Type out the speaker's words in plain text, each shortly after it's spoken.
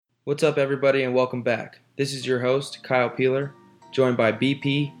What's up, everybody, and welcome back. This is your host, Kyle Peeler, joined by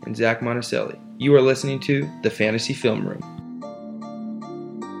BP and Zach Monticelli. You are listening to The Fantasy Film Room.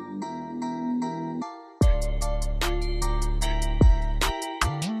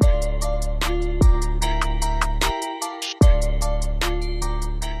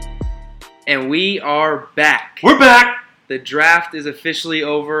 And we are back. We're back! The draft is officially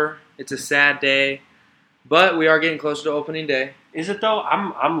over. It's a sad day, but we are getting closer to opening day. Is it though?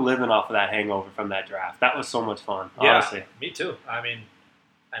 I'm living off of that hangover from that draft. That was so much fun, honestly. Yeah, me too. I mean,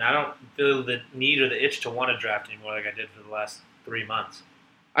 and I don't feel the need or the itch to want to draft anymore like I did for the last 3 months.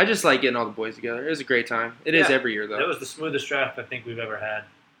 I just like getting all the boys together. It was a great time. It is every year, though. That was the smoothest draft I think we've ever had.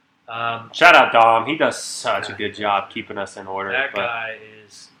 Shout out Dom. He does such a good job keeping us in order. That guy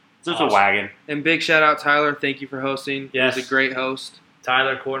is just awesome. a wagon. And big shout out Tyler. Thank you for hosting. Yes. He was a great host.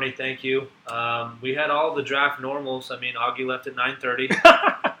 Tyler, Courtney, thank you. We had all the draft normals. I mean, Augie left at 9:30.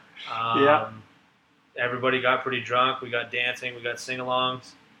 Yeah. Everybody got pretty drunk. We got dancing. We got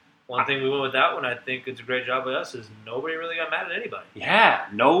sing-alongs. One thing we went with that one, I think it's a great job by us, is nobody really got mad at anybody. Yeah,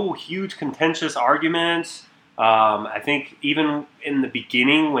 no huge contentious arguments. I think even in the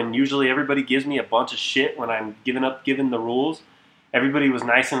beginning, when usually everybody gives me a bunch of shit when I'm giving the rules, everybody was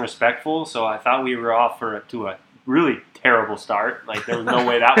nice and respectful. So I thought we were off to a really terrible start. Like, there was no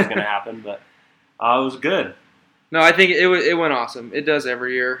way that was going to happen, but it was good. No, I think it went awesome. It does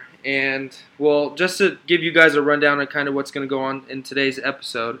every year. And, well, just to give you guys a rundown on kind of what's going to go on in today's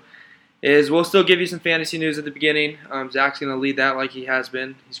episode, is we'll still give you some fantasy news at the beginning. Zach's going to lead that like he has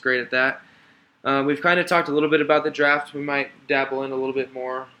been. He's great at that. We've kind of talked a little bit about the draft. We might dabble in a little bit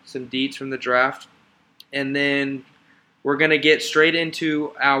more, some deets from the draft. And then we're going to get straight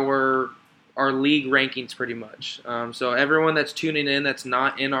into our league rankings pretty much. So everyone that's tuning in that's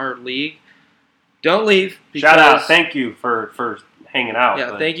not in our league, don't leave. Shout out. Thank you for hanging out.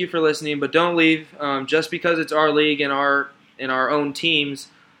 Yeah, thank you for listening, but don't leave. Just because it's our league and our own teams,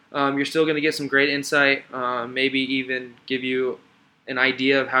 you're still going to get some great insight, maybe even give you an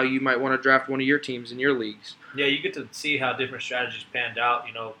idea of how you might want to draft one of your teams in your leagues. Yeah, you get to see how different strategies panned out,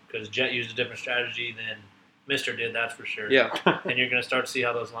 because Jet used a different strategy than Mister did, that's for sure. Yeah. And you're going to start to see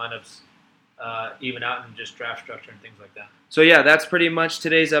how those lineups even out in just draft structure and things like that. So, yeah, that's pretty much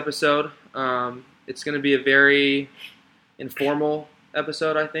today's episode. It's going to be a very informal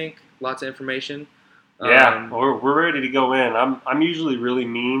episode, I think. Lots of information. Yeah, we're ready to go in. I'm usually really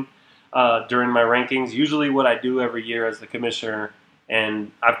mean during my rankings. Usually what I do every year as the commissioner,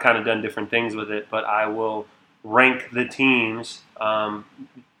 and I've kind of done different things with it, but I will rank the teams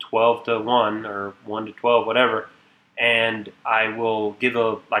 12 to 1 or 1 to 12, whatever, and I will give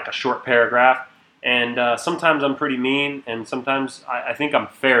a short paragraph. And sometimes I'm pretty mean, and sometimes I think I'm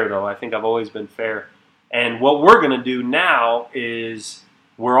fair, though. I think I've always been fair. And what we're going to do now is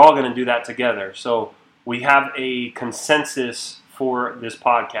we're all going to do that together. So we have a consensus for this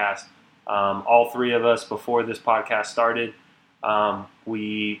podcast. All three of us, before this podcast started,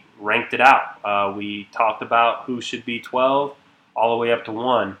 we ranked it out. We talked about who should be 12 all the way up to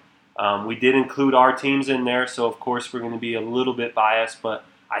 1. We did include our teams in there, so of course we're going to be a little bit biased, but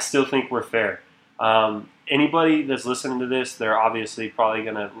I still think we're fair. Anybody that's listening to this, they're obviously probably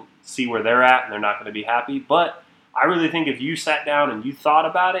going to see where they're at, and they're not going to be happy. But I really think if you sat down and you thought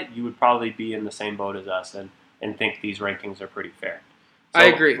about it, you would probably be in the same boat as us and think these rankings are pretty fair. So I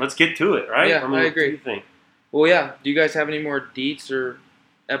agree. Let's get to it, right? Yeah, I agree. What do you think? Well, yeah. Do you guys have any more deets or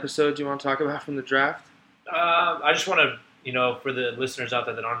episodes you want to talk about from the draft? I just want to, for the listeners out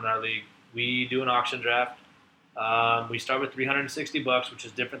there that aren't in our league, we do an auction draft. We start with $360, which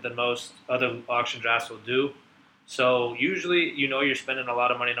is different than most other auction drafts will do. So usually, you're spending a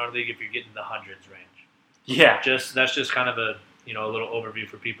lot of money in our league if you're getting the hundreds range. Yeah. That's just kind of a little overview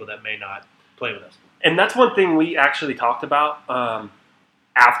for people that may not play with us. And that's one thing we actually talked about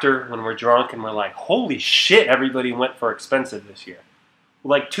after, when we're drunk and we're like, holy shit, everybody went for expensive this year.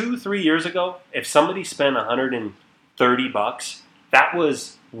 Like 2-3 years ago, if somebody spent $130, that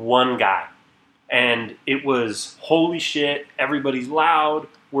was one guy. And it was, holy shit, everybody's loud,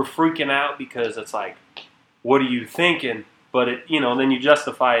 we're freaking out because it's like, what are you thinking? But then you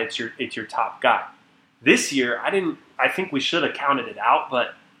justify it's your top guy. This year, I think we should have counted it out,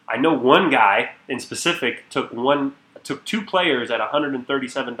 but I know one guy in specific took two players at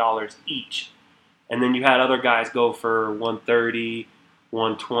 $137 each. And then you had other guys go for $130,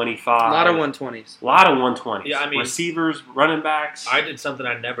 $125. A lot of 120s. A lot of 120s. Yeah, I mean, receivers, running backs. I did something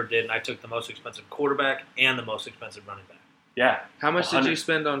I never did, and I took the most expensive quarterback and the most expensive running back. Yeah. How much did you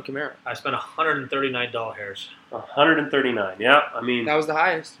spend on Kamara? I spent $139 hairs. 139. Yeah, I mean That was the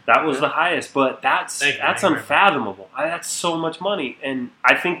highest. that was the highest, but that's Thank you. unfathomable. That's so much money, and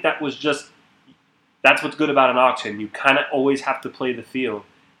I think that's what's good about an auction. You kind of always have to play the field.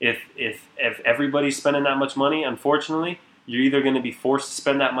 If everybody's spending that much money, unfortunately, you're either going to be forced to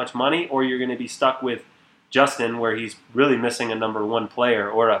spend that much money, or you're going to be stuck with Justin, where he's really missing a number one player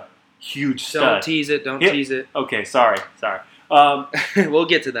or a huge stud. Don't tease it. Don't tease it. Okay, sorry. We'll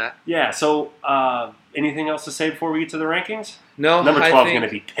get to that. Yeah. So, anything else to say before we get to the rankings? No. Number 12 is going to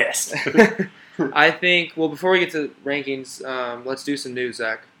be pissed. I think. Well, before we get to rankings, let's do some news,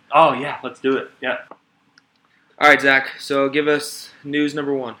 Zach. Oh yeah, let's do it. Yeah. All right, Zach. So give us news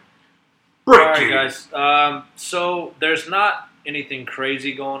number 1. All right, guys. So there's not anything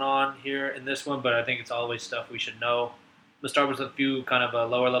crazy going on here in this one, but I think it's always stuff we should know. Let's start with a few kind of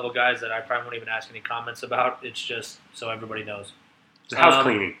lower level guys that I probably won't even ask any comments about. It's just so everybody knows. It's house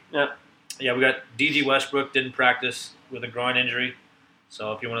cleaning. Yeah. Yeah, we got DG Westbrook didn't practice with a groin injury.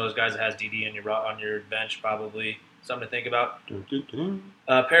 So if you're one of those guys that has DD on your bench, probably something to think about.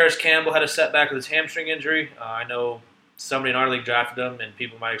 Paris Campbell had a setback with his hamstring injury. I know somebody in our league drafted him, and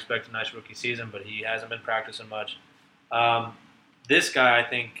people might expect a nice rookie season, but he hasn't been practicing much. This guy, I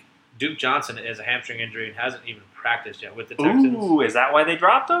think, Duke Johnson, has a hamstring injury and hasn't even practiced yet with the Texans. Ooh, is that why they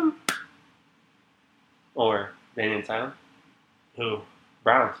dropped him? Or they didn't sign him? Who?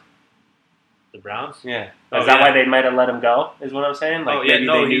 Browns. The Browns? Yeah. Is that why they might have let him go, is what I'm saying? Like maybe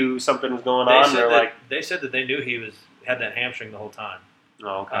they knew something was going on? They said that they knew he had that hamstring the whole time.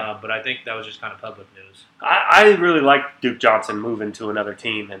 Oh, okay. But I think that was just kind of public news. I really like Duke Johnson moving to another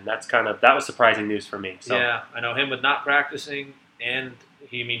team, and that was surprising news for me. So. Yeah, I know him with not practicing, and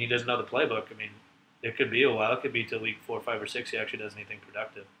he doesn't know the playbook. I mean, it could be a while. It could be till week 4, 5, or 6. He actually does anything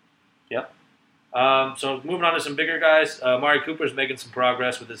productive. Yep. So moving on to some bigger guys, Amari Cooper's making some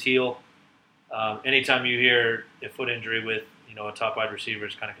progress with his heel. Anytime you hear a foot injury with a top wide receiver,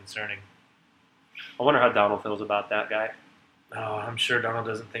 it's kind of concerning. I wonder how Donald feels about that guy. Oh, I'm sure Donald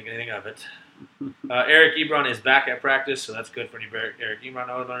doesn't think anything of it. Eric Ebron is back at practice, so that's good for any Eric Ebron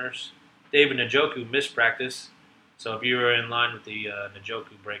owners. David Njoku missed practice, so if you were in line with the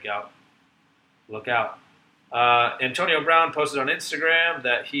Njoku breakout, look out. Antonio Brown posted on Instagram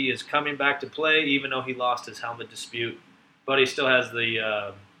that he is coming back to play, even though he lost his helmet dispute, but he still has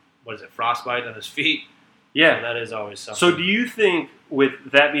the frostbite on his feet. Yeah, so that is always something. So do you think, with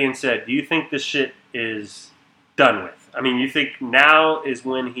that being said, do you think this shit is done with? I mean, you think now is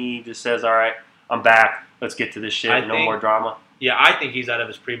when he just says, all right, I'm back, let's get to this shit, no more drama? Yeah, I think he's out of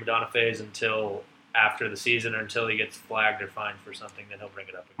his prima donna phase until after the season or until he gets flagged or fined for something, then he'll bring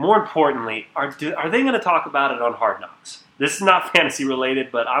it up again. More importantly, are they going to talk about it on Hard Knocks? This is not fantasy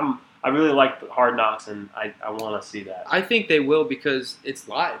related, but I really like Hard Knocks, and I want to see that. I think they will because it's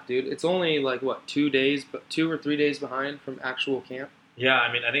live, dude. It's only 2 or 3 days behind from actual camp. Yeah,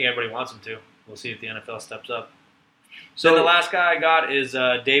 I mean, I think everybody wants him to. We'll see if the NFL steps up. So the last guy I got is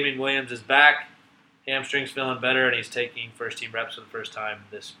Damian Williams is back. Hamstring's feeling better, and he's taking first-team reps for the first time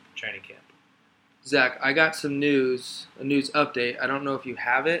this training camp. Zach, I got a news update. I don't know if you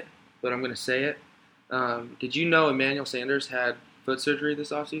have it, but I'm going to say it. Did you know Emmanuel Sanders had foot surgery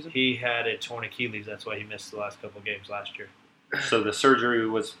this offseason? He had a torn Achilles. That's why he missed the last couple of games last year. So the surgery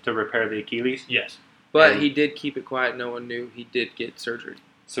was to repair the Achilles? Yes. But he did keep it quiet. No one knew he did get surgery.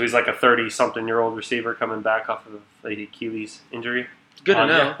 So he's like a 30-something-year-old receiver coming back off of the Achilles injury? Good to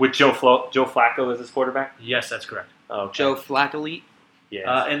know. Yeah. With Joe Flacco as his quarterback? Yes, that's correct. Okay. Joe Flacco. Yes.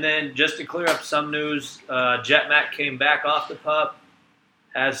 And then just to clear up some news, Jet Mack came back off the pup,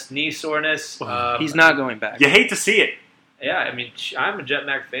 has knee soreness. He's not going back. You hate to see it. Yeah, I mean, I'm a Jet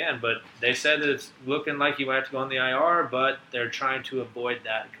Mack fan, but they said that it's looking like he might have to go on the IR, but they're trying to avoid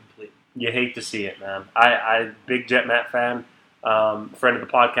that completely. You hate to see it, man. I'm a big Jet Mack fan, friend of the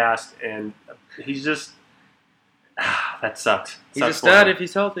podcast, and he's just that sucks. He's a stud if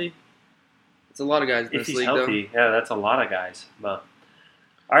he's healthy. It's a lot of guys in this league, If he's healthy, yeah, that's a lot of guys. But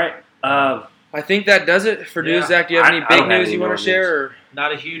all right, I think that does it for news. Zach, do you have any big news you want to share? Or?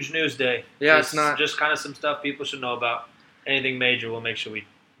 Not a huge news day. Yeah, it's not. Just kind of some stuff people should know about. Anything major, we'll make sure we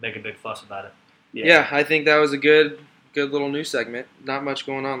make a big fuss about it. Yeah, I think that was a good little news segment. Not much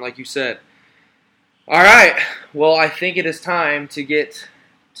going on, like you said. All right. Well, I think it is time to get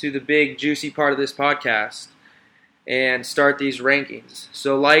to the big, juicy part of this podcast and start these rankings.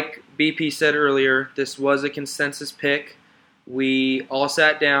 So like BP said earlier, this was a consensus pick. We all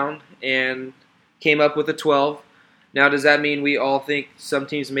sat down and came up with a 12. Now, does that mean we all think some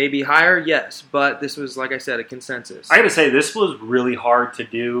teams may be higher? Yes, but this was, like I said, a consensus. I got to say, this was really hard to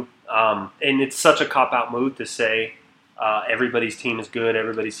do, and it's such a cop-out move to say everybody's team is good,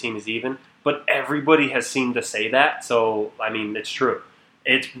 everybody's team is even. But everybody has seemed to say that, so, I mean, it's true.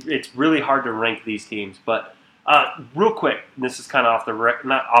 It's really hard to rank these teams. But real quick, this is kind of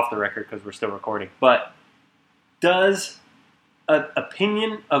not off the record because we're still recording, but does an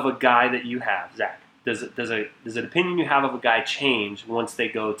opinion of a guy that you have, Zach, does an opinion you have of a guy change once they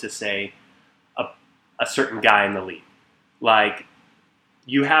go to, say, a certain guy in the league? Like,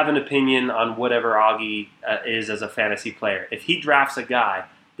 you have an opinion on whatever Augie is as a fantasy player. If he drafts a guy,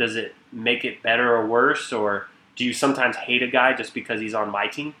 does it make it better or worse, or do you sometimes hate a guy just because he's on my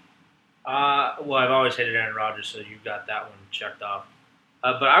team? Well, I've always hated Aaron Rodgers, so you got that one checked off.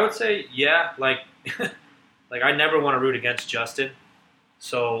 But I would say, yeah, like I never want to root against Justin.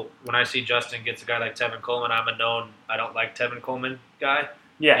 So when I see Justin gets a guy like Tevin Coleman, I'm a known I don't like Tevin Coleman guy.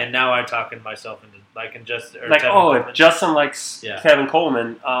 Yeah. And now I'm talking myself into liking Justin. Like, Tevin oh, Coleman. if Justin likes Kevin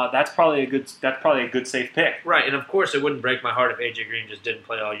Coleman, that's probably a good safe pick. Right, and of course it wouldn't break my heart if AJ Green just didn't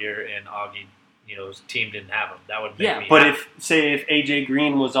play all year and Augie, his team didn't have him. That would make me but happy. if AJ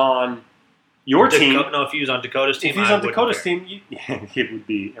Green was on your team, no, if he was on Dakota's team, if he was on Dakota's team, it would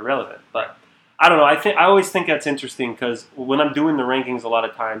be irrelevant. But I don't know. I always think that's interesting because when I'm doing the rankings, a lot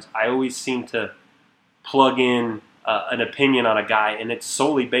of times I always seem to plug in an opinion on a guy, and it's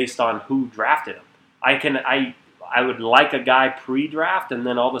solely based on who drafted him. I would like a guy pre-draft, and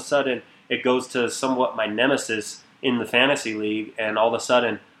then all of a sudden it goes to somewhat my nemesis in the fantasy league, and all of a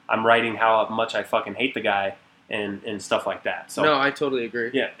sudden I'm writing how much I fucking hate the guy and stuff like that. So no, I totally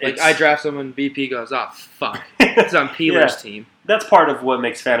agree. Yeah, like I draft someone, BP goes, oh fuck, it's on Peeler's team. That's part of what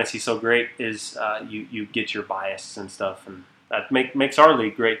makes fantasy so great is you get your bias and stuff, and that makes our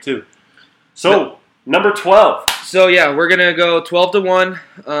league great too. So number 12. So yeah, we're gonna go 12-1.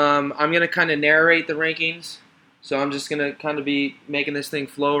 I'm gonna kind of narrate the rankings, so I'm just gonna kind of be making this thing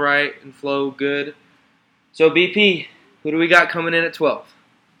flow right and flow good. So BP, who do we got coming in at 12?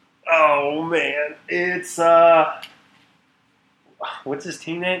 Oh man, it's what's his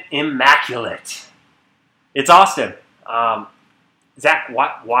team name? Immaculate. It's Austin. Zach,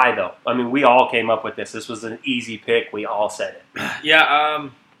 why though? I mean, we all came up with this. This was an easy pick. We all said it. Yeah.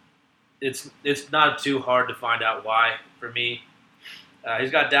 It's not too hard to find out why for me.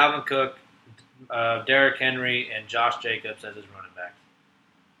 He's got Dalvin Cook, Derrick Henry, and Josh Jacobs as his running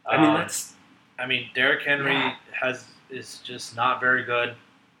backs. Derrick Henry is just not very good.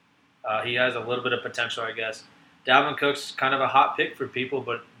 He has a little bit of potential, I guess. Dalvin Cook's kind of a hot pick for people,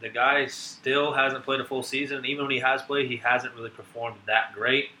 but the guy still hasn't played a full season. Even when he has played, he hasn't really performed that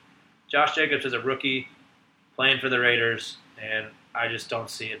great. Josh Jacobs is a rookie playing for the Raiders, and I just don't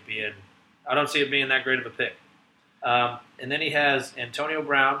see it being that great of a pick. And then he has Antonio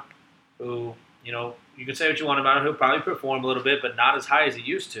Brown, who, you can say what you want about him. He'll probably perform a little bit, but not as high as he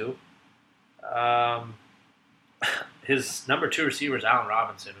used to. His number 2 receiver is Allen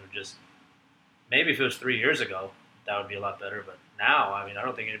Robinson, who just, maybe if it was 3 years ago, that would be a lot better. But now, I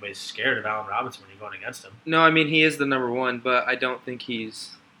don't think anybody's scared of Allen Robinson when you're going against him. No, he is the number 1, but I don't think he was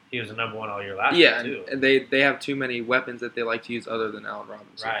the number 1 all year last year, too. And they have too many weapons that they like to use other than Allen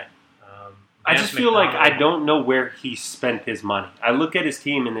Robinson. Right. I just feel like I don't know where he spent his money. I look at his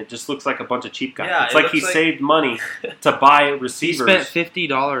team, and it just looks like a bunch of cheap guys. Yeah, it's like he saved money to buy receivers. He spent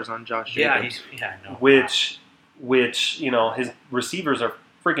 $50 on Josh Jacobs. Which his receivers are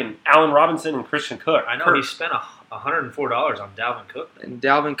freaking Allen Robinson and Christian Cook. I know he spent $104 on Dalvin Cook. And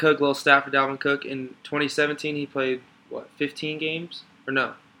Dalvin Cook, little stat for Dalvin Cook, in 2017 he played, 15 games? Or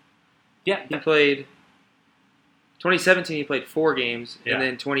no? Yeah. He played... 2017 he played 4 games, and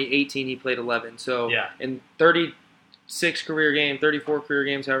then 2018 he played 11. So in 34 career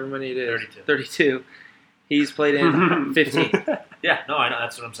games, however many it is, 32, he's played in 15. Yeah, no, I know,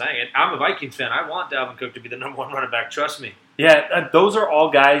 that's what I'm saying. And I'm a Vikings fan. I want Dalvin Cook to be the number 1 running back. Trust me. Yeah, those are all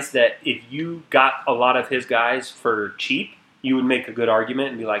guys that if you got a lot of his guys for cheap, you would make a good argument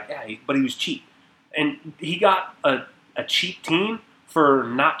and be like, yeah, but he was cheap. And he got a cheap team for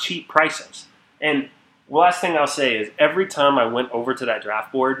not cheap prices. And the last thing I'll say is every time I went over to that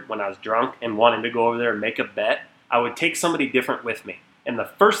draft board when I was drunk and wanted to go over there and make a bet, I would take somebody different with me. And the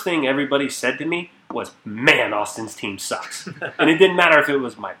first thing everybody said to me was, man, Austin's team sucks. And it didn't matter if it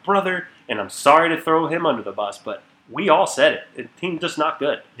was my brother, and I'm sorry to throw him under the bus, but we all said it. The team's just not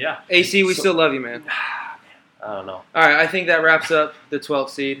good. Yeah. AC, we still love you, man. I don't know. All right, I think that wraps up the 12th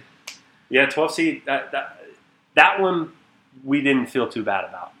seed. Yeah, 12th seed, that one we didn't feel too bad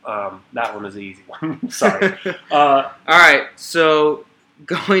about. That one was an easy one. Sorry. All right, so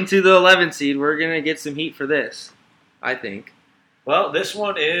going to the 11th seed, we're going to get some heat for this, I think. Well, this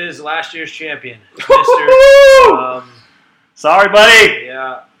one is last year's champion, Mr. Sorry, buddy.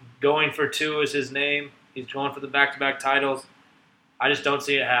 Yeah, going for 2 is his name. He's going for the back-to-back titles. I just don't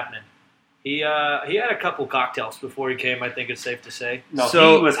see it happening. He had a couple cocktails before he came, I think it's safe to say. No,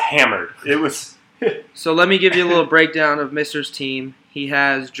 he was hammered. It was... So let me give you a little breakdown of Mister's team. He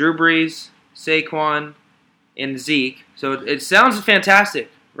has Drew Brees, Saquon, and Zeke. So it sounds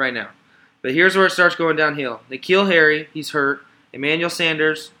fantastic right now. But here's where it starts going downhill. N'Keal Harry, he's hurt. Emmanuel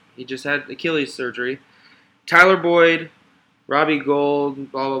Sanders, he just had Achilles surgery. Tyler Boyd, Robbie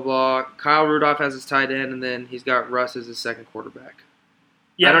Gould, blah, blah, blah. Kyle Rudolph has his tight end, and then he's got Russ as his second quarterback.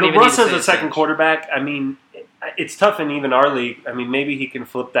 Yeah, but Russ as a second quarterback, I mean, it's tough in even our league. I mean, maybe he can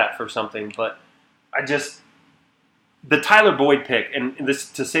flip that for something, but the Tyler Boyd pick, and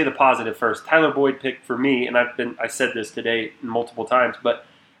this to say the positive first, Tyler Boyd pick for me, and I said this today multiple times, but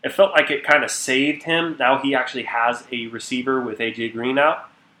it felt like it kind of saved him. Now he actually has a receiver with AJ Green out,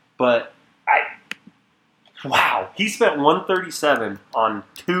 but wow, he spent $137 on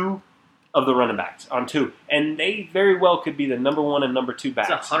two of the running backs, on two, and they very well could be the number one and number two backs.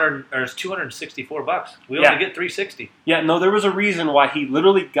 It's $264. We only get $360. Yeah, no, there was a reason why he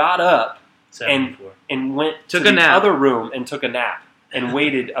literally got up and went to the other room and took a nap and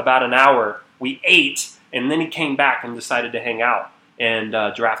waited about an hour. We ate, and then he came back and decided to hang out and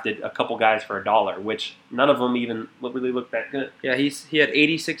drafted a couple guys for $1, which none of them even really looked that good. Yeah, he had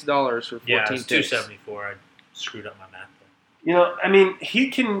 $86 for 14 picks. $274. I screwed up my math there. You know, I mean,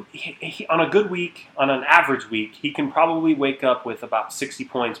 he on a good week, on an average week, he can probably wake up with about 60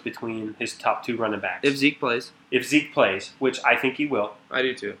 points between his top two running backs. If Zeke plays, which I think he will. I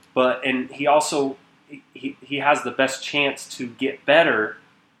do too. And he also he has the best chance to get better.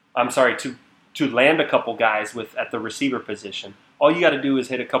 I'm sorry, to land a couple guys at the receiver position. All you got to do is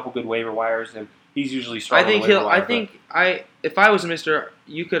hit a couple good waiver wires, and he's usually strong. If I was Mister,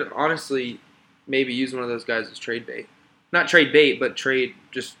 you could honestly maybe use one of those guys as trade bait. Not trade bait, but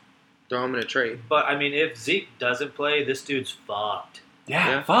just throw him in a trade. But, I mean, if Zeke doesn't play, this dude's fucked.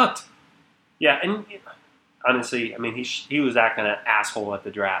 Yeah, fucked. Yeah, and honestly, I mean, he was acting an asshole at the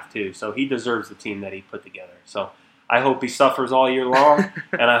draft, too, so he deserves the team that he put together. So I hope he suffers all year long,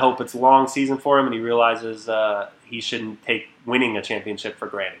 and I hope it's a long season for him, and he realizes he shouldn't take winning a championship for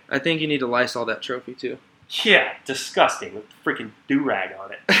granted. I think you need to Lysol that trophy, too. Yeah, disgusting. With a freaking do-rag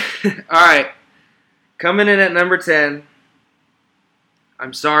on it. All right. Coming in at number 10...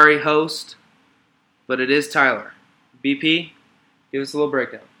 I'm sorry, host, but it is Tyler. BP, give us a little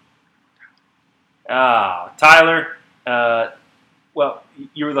breakdown. Tyler, well,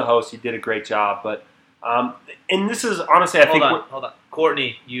 you were the host. You did a great job. But and this is, honestly, I think... Hold on.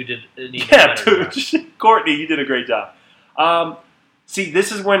 Courtney, you did... Courtney, you did a great job. See,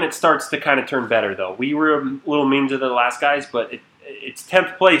 this is when it starts to kind of turn better, though. We were a little mean to the last guys, but it's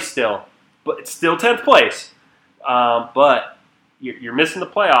 10th place still. But it's still 10th place. But... You're missing the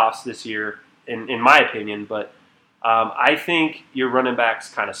playoffs this year, in my opinion, but I think your running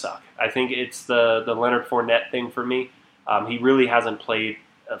backs kind of suck. I think it's the Leonard Fournette thing for me. He really hasn't played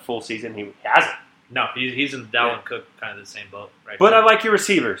a full season. He hasn't. No, he's in the Dalvin Cook kind of the same boat right But now. I like your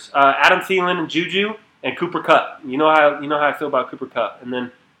receivers, Adam Thielen and Juju and Cooper Kupp. You know how I feel about Cooper Kupp, and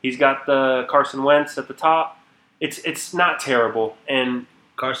then he's got the Carson Wentz at the top. It's not terrible, and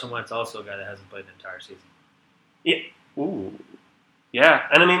Carson Wentz also a guy that hasn't played the entire season. Yeah. Ooh. Yeah,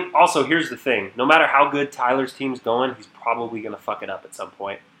 and I mean, also, here's the thing. No matter how good Tyler's team's going, he's probably going to fuck it up at some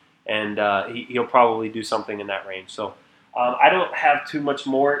point. And he'll probably do something in that range. So I don't have too much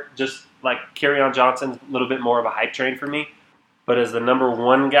more. Just like Kerryon Johnson's a little bit more of a hype train for me. But as the number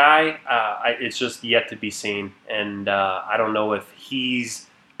one guy, it's just yet to be seen. And I don't know if he's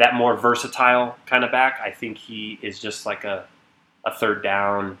that more versatile kind of back. I think he is just like a third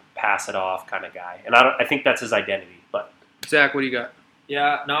down, pass it off kind of guy. And I think that's his identity. But Zach, what do you got?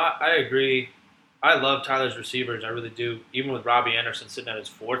 Yeah, no, I agree. I love Tyler's receivers. I really do. Even with Robbie Anderson sitting at his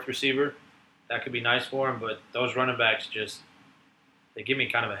fourth receiver, that could be nice for him. But those running backs they give me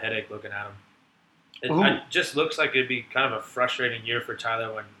kind of a headache looking at them. It just looks like it'd be kind of a frustrating year for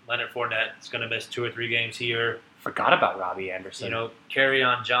Tyler when Leonard Fournette is going to miss 2 or 3 games here. Forgot about Robbie Anderson.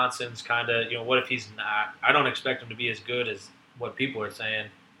 Kerryon Johnson's kind of, what if he's not? I don't expect him to be as good as what people are saying.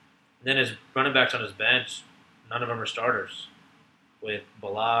 And then his running backs on his bench, none of them are starters. With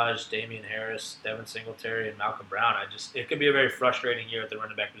Balaj, Damian Harris, Devin Singletary, and Malcolm Brown, it could be a very frustrating year at the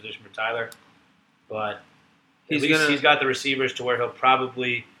running back position for Tyler. But he's got the receivers to where he'll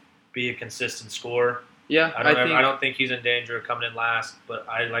probably be a consistent scorer. Yeah, I don't think he's in danger of coming in last. But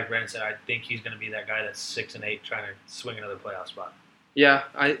like Brandon said, I think he's going to be that guy that's 6-8 trying to swing another playoff spot. Yeah,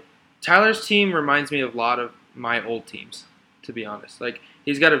 Tyler's team reminds me of a lot of my old teams, to be honest. Like,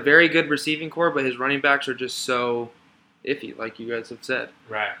 he's got a very good receiving core, but his running backs are just so iffy, like you guys have said.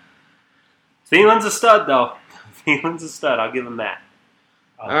 Right. Thielen's a stud, though. Thielen's a stud. I'll give him that.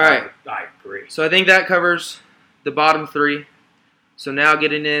 All right. I agree. So I think that covers the bottom three. So now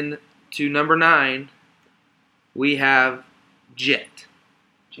getting in to number 9, we have Jet.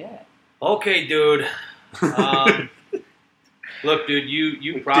 Okay, dude. Look, dude,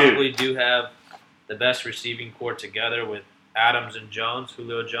 you probably do have the best receiving core together with Adams and Jones,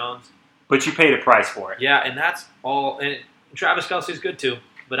 Julio Jones. But you paid a price for it. Yeah, and that's all. And Travis Kelce's good too.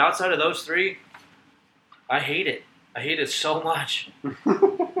 But outside of those three, I hate it. I hate it so much.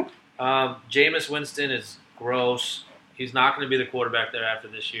 Jameis Winston is gross. He's not going to be the quarterback there after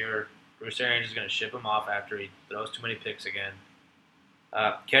this year. Bruce Arians is going to ship him off after he throws too many picks again.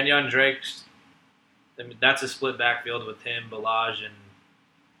 Kenyon Drake's, I mean, that's a split backfield with him, Balaj, and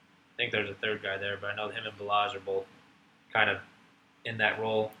I think there's a third guy there, but I know him and Balaj are both kind of in that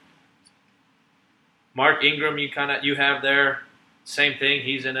role. Mark Ingram, you have there, same thing.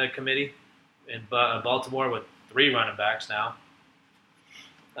 He's in a committee in Baltimore with 3 running backs now.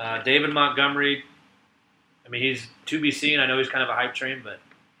 David Montgomery, I mean, he's to be seen. I know he's kind of a hype train, but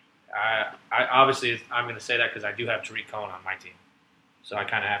I obviously I'm going to say that because I do have Tariq Cohen on my team, so I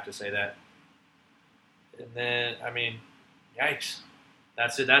kind of have to say that. And then, I mean, yikes.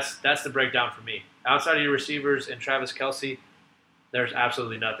 That's it. That's the breakdown for me. Outside of your receivers and Travis Kelce, there's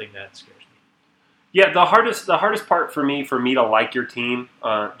absolutely nothing that scares me. Yeah, the hardest part for me to like your team,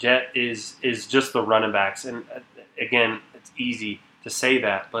 Jet, is just the running backs. And again, it's easy to say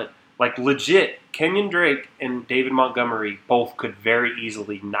that, but like legit, Kenyon Drake and David Montgomery both could very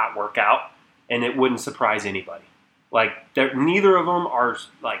easily not work out, and it wouldn't surprise anybody. Like neither of them are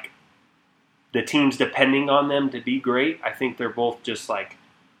like the team's depending on them to be great. I think they're both just like,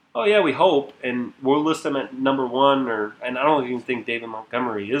 oh yeah, we hope, and we'll list them at number 1. And I don't even think David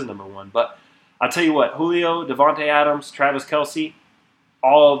Montgomery is number 1, but I'll tell you what, Julio, Devontae Adams, Travis Kelce,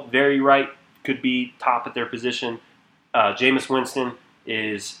 all very right, could be top at their position. Jameis Winston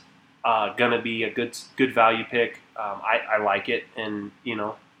is going to be a good value pick. I like it, and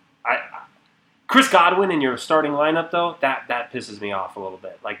Chris Godwin in your starting lineup though, that pisses me off a little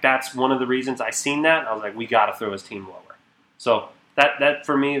bit. Like that's one of the reasons I seen that. I was like, we got to throw his team lower. So that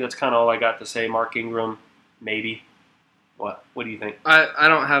for me, that's kind of all I got to say. Mark Ingram, maybe. What do you think? I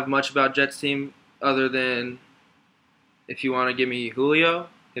don't have much about Jets team other than if you want to give me Julio,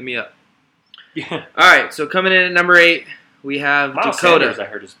 hit me up. Yeah. All right, so coming in at number 8, we have Miles Dakota. Sanders, I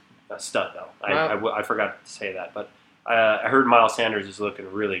heard, is a stud though. I forgot to say that, but I heard Miles Sanders is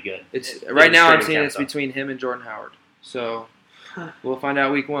looking really good. Right now I'm seeing it's between him and Jordan Howard. So we'll find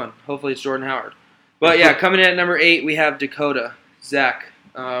out week 1. Hopefully it's Jordan Howard. But yeah, coming in at number 8, we have Dakota. Zach,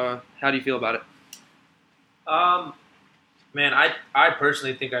 how do you feel about it? Man, I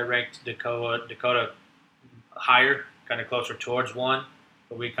personally think I ranked Dakota higher, kind of closer towards 1,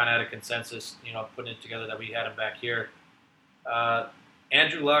 but we kind of had a consensus, putting it together that we had him back here.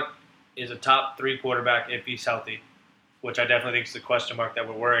 Andrew Luck is a top 3 quarterback if he's healthy, which I definitely think is the question mark that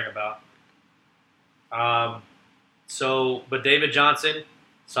we're worrying about. But David Johnson,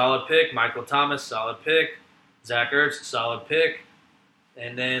 solid pick. Michael Thomas, solid pick. Zach Ertz, solid pick.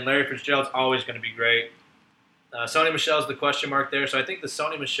 And then Larry Fitzgerald's always going to be great. Sony Michel's the question mark there. So I think the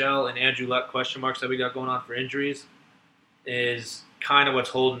Sony Michel and Andrew Luck question marks that we got going on for injuries is kind of what's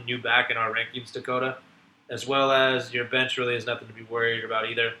holding you back in our rankings, Dakota, as well as your bench really has nothing to be worried about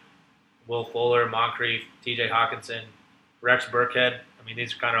either. Will Fuller, Moncrief, TJ Hawkinson, Rex Burkhead. I mean,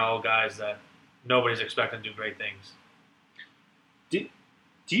 these are kind of all guys that nobody's expecting to do great things.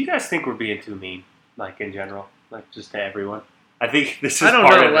 Do you guys think we're being too mean, like in general, like just to everyone? I think this is I don't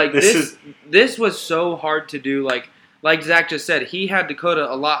part know. of Like it. this was so hard to do. Like Zach just said, he had Dakota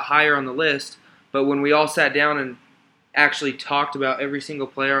a lot higher on the list, but when we all sat down and actually talked about every single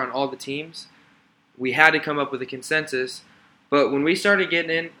player on all the teams, we had to come up with a consensus. But when we started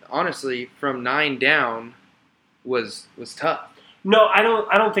getting in, honestly, from 9 down was tough. No, I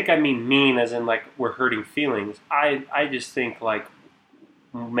don't think I mean as in like we're hurting feelings. I just think like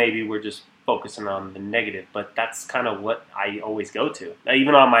maybe we're just focusing on the negative, but that's kind of what I always go to. Now,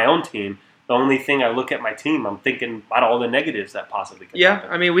 even on my own team, the only thing I look at my team, I'm thinking about all the negatives that possibly could happen.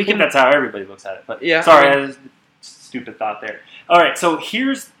 I mean, we can. That's how everybody looks at it. But yeah, sorry, I was stupid thought there. All right, so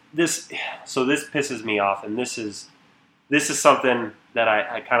here's this. So this pisses me off, and this is something that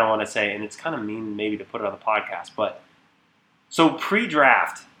I kind of want to say, and it's kind of mean maybe to put it on the podcast, but so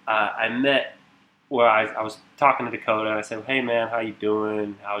pre-draft, I met where I was talking to Dakota, and I said, "Hey man, how you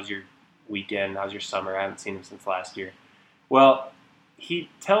doing? How's your weekend? How's your summer? I haven't seen him since last year." Well, he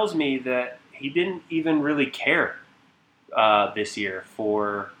tells me that he didn't even really care this year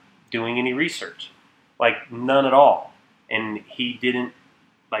for doing any research, like none at all, and he didn't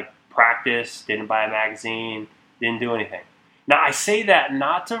like practice, didn't buy a magazine, didn't do anything. Now, I say that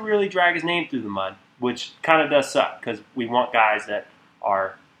not to really drag his name through the mud, which kind of does suck because we want guys that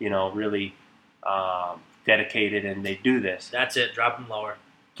are, really dedicated and they do this. That's it. Drop him lower.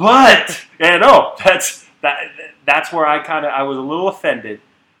 But that's where I was a little offended.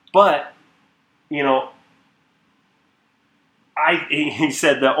 But he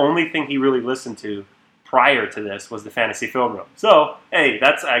said the only thing he really listened to prior to this was the fantasy film room. So hey,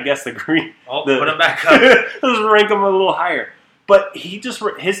 that's I guess the green. Oh, put him back up. Let's rank him a little higher. But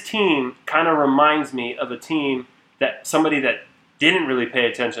his team kind of reminds me of a team that somebody that didn't really pay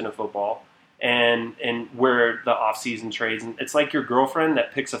attention to football. And where the off-season trades, and it's like your girlfriend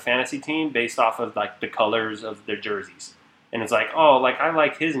that picks a fantasy team based off of like the colors of their jerseys, and it's like, oh, like I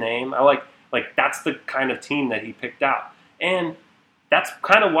like his name, I like that's the kind of team that he picked out, and that's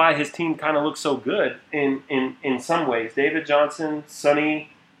kind of why his team kind of looks so good in some ways. David Johnson,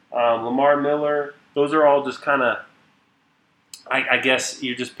 Sonny, Lamar Miller, those are all just kind of, I guess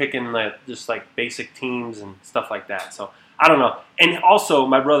you're just picking just like basic teams and stuff like that. So. I don't know. And also,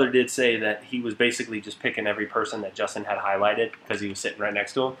 my brother did say that he was basically just picking every person that Justin had highlighted because he was sitting right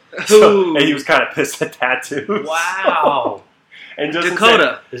next to him. So, and he was kind of pissed at that, too. Wow. And Justin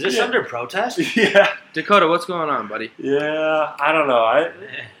Dakota. Is this under protest? Yeah. Dakota, what's going on, buddy? Yeah, I don't know. I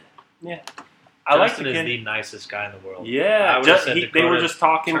like Justin is the nicest guy in the world. Yeah. They were just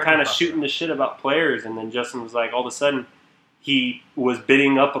talking, kind of shooting the shit about players, and then Justin was like, all of a sudden, he was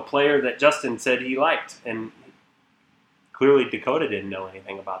bidding up a player that Justin said he liked, and clearly, Dakota didn't know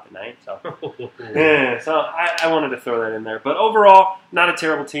anything about the night, so so I wanted to throw that in there. But overall, not a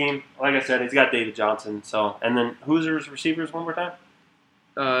terrible team. Like I said, he's got David Johnson. So, and then who's his receivers one more time?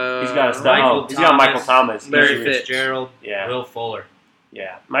 He's got Michael Thomas, Larry Fitzgerald, Will Fuller.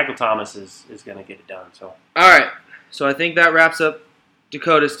 Yeah, Michael Thomas is going to get it done. So, all right. So I think that wraps up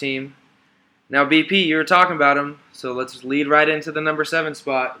Dakota's team. Now, BP, you were talking about him, so let's lead right into the number 7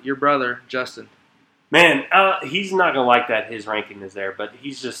 spot. Your brother, Justin. Man, he's not going to like that his ranking is there, but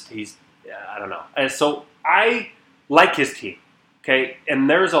he's I don't know. And so I like his team, okay? And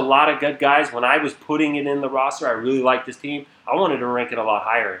there's a lot of good guys. When I was putting it in the roster, I really liked this team. I wanted to rank it a lot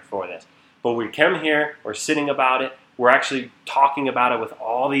higher for this. But we come here, we're sitting about it, we're actually talking about it with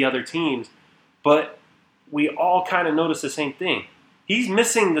all the other teams, but we all kind of notice the same thing. He's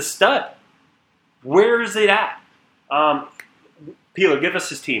missing the stud. Where is it at? Peeler, give us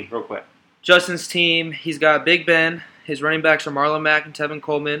his team real quick. Justin's team, he's got Big Ben. His running backs are Marlon Mack and Tevin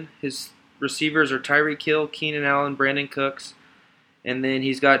Coleman. His receivers are Tyreek Hill, Keenan Allen, Brandon Cooks. And then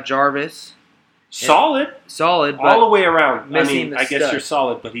he's got Jarvis. Solid. But all the way around. I guess you're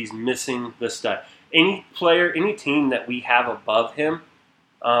solid, but he's missing the stud. Any player, any team that we have above him,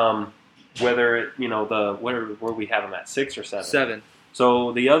 whether, where we have him at, 6 or 7? 7.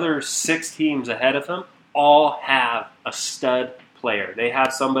 So the other 6 teams ahead of him all have a stud player. They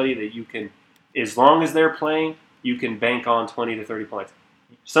have somebody that you can, as long as they're playing, you can bank on 20 to 30 points.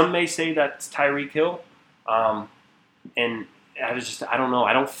 Some may say that's Tyreek Hill, and I don't know.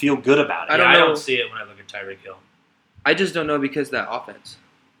 I don't feel good about it. I don't see it when I look at Tyreek Hill. I just don't know because of that offense.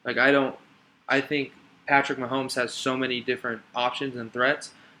 I think Patrick Mahomes has so many different options and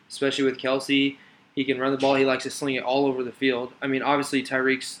threats, especially with Kelsey. He can run the ball. He likes to sling it all over the field. I mean, obviously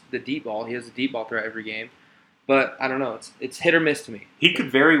Tyreek's the deep ball. He has a deep ball threat every game. But I don't know. It's hit or miss to me. He could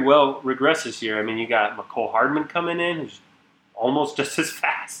very well regress this year. I mean, you got McCole Hardman coming in, who's almost just as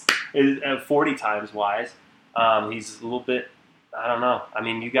fast, 40 times wise. He's a little bit, I don't know. I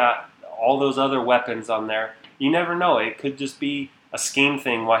mean, you got all those other weapons on there. You never know. It could just be a scheme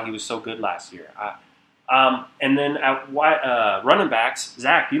thing why he was so good last year. And then at running backs,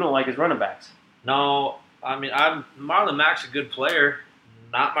 Zach, you don't like his running backs. No, I mean, Marlon Mack's a good player.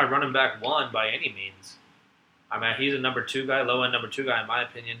 Not my running back 1 by any means. I mean, he's a number 2 guy, low-end number 2 guy in my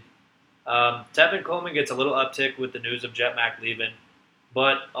opinion. Tevin Coleman gets a little uptick with the news of Jet Mack leaving,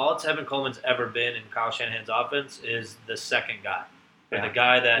 but all Tevin Coleman's ever been in Kyle Shanahan's offense is the second guy. Yeah. The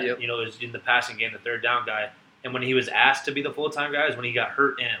guy that is in the passing game, the third down guy. And when he was asked to be the full-time guy is when he got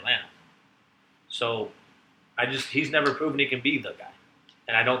hurt in Atlanta. So he's never proven he can be the guy.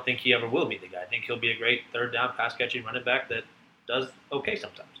 And I don't think he ever will be the guy. I think he'll be a great third down pass-catching running back that does okay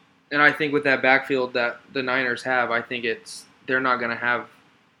sometimes. And I think with that backfield that the Niners have, I think they're not going to have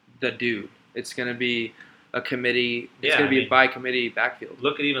the dude. It's going to be a committee. It's going to be a by-committee backfield.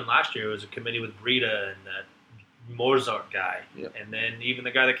 Look at even last year. It was a committee with Breida and that Mozart guy. Yep. And then even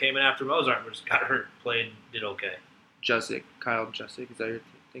the guy that came in after Mozart got hurt, did okay. Kyle Juszczyk. Is that what you're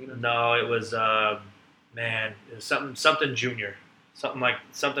thinking of? No, it was, it was something junior.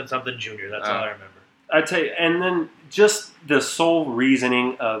 Something junior. That's all I remember. I'd tell you, and then just the sole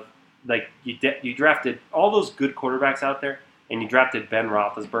reasoning of like you drafted all those good quarterbacks out there, and you drafted Ben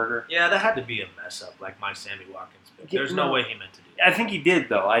Roethlisberger. Yeah, that had to be a mess up, like my Sammy Watkins pick. There's no way he meant to do that. I think he did,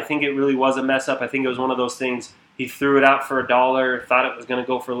 though. I think it really was a mess up. I think it was one of those things. He threw it out for $1, thought it was going to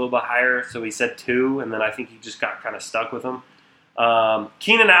go for a little bit higher, so he said 2, and then I think he just got kind of stuck with him.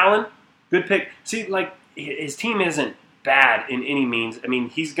 Keenan Allen, good pick. See, like, his team isn't bad in any means. I mean,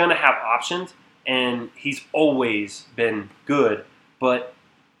 he's going to have options, and he's always been good. But,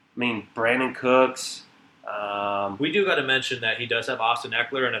 I mean, Brandon Cooks. We do got to mention that he does have Austin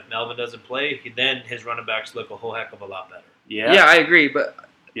Eckler, and if Melvin doesn't play, then his running backs look a whole heck of a lot better. Yeah, I agree, but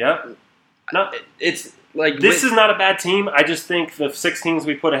no, it's like this is not a bad team. I just think the 6 teams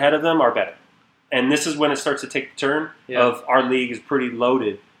we put ahead of them are better, and this is when it starts to take the turn of our league is pretty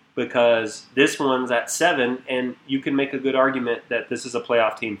loaded because this one's at 7, and you can make a good argument that this is a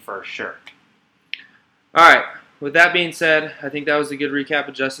playoff team for sure. All right. With that being said, I think that was a good recap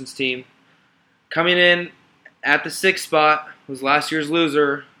of Justin's team. Coming in at the 6th spot was last year's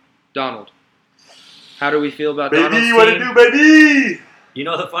loser, Donald. How do we feel about Donald's team? What it do, baby? You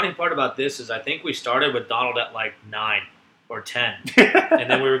know, the funny part about this is I think we started with Donald at like 9 or 10. And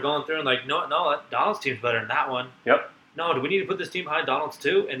then we were going through and like, no, Donald's team's better than that one. Yep. No, do we need to put this team behind Donald's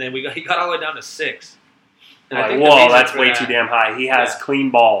too? And then he got all the way down to 6. And like, whoa, that's way too damn high. He has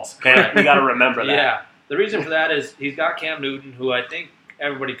clean balls. Okay? You got to remember that. Yeah. The reason for that is he's got Cam Newton, who I think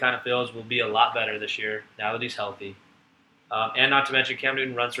everybody kind of feels will be a lot better this year now that he's healthy. And not to mention Cam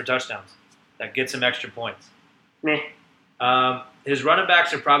Newton runs for touchdowns. That gets him extra points. His running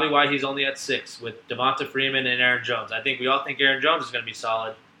backs are probably why he's only at 6 with Devonta Freeman and Aaron Jones. I think we all think Aaron Jones is going to be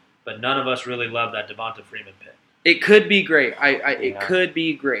solid, but none of us really love that Devonta Freeman pick. It could be great. It could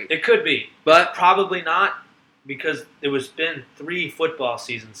be great. It could be, but probably not because been 3 football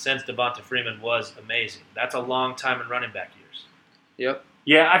seasons since Devonta Freeman was amazing. That's a long time in running back years. Yep.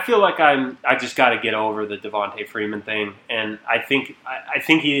 Yeah, I feel like I just got to get over the Devonta Freeman thing, and I think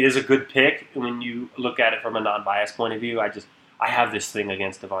he is a good pick when you look at it from a non-biased point of view. I have this thing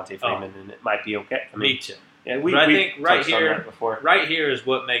against Devonta Freeman, and it might be okay. I mean, me too. Yeah, I think right here is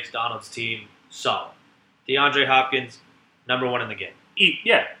what makes Donald's team solid. DeAndre Hopkins, number 1 in the game.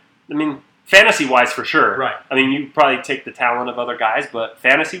 Yeah, I mean, fantasy-wise for sure. Right. I mean, you probably take the talent of other guys, but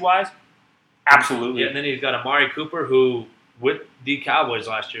fantasy-wise, absolutely. Yeah, and then he's got Amari Cooper, who with the Cowboys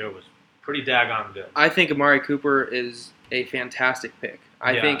last year was pretty daggone good. I think Amari Cooper is a fantastic pick.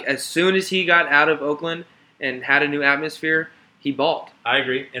 I think as soon as he got out of Oakland and had a new atmosphere, he balled. I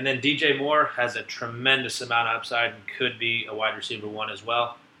agree. And then DJ Moore has a tremendous amount of upside and could be a wide receiver 1 as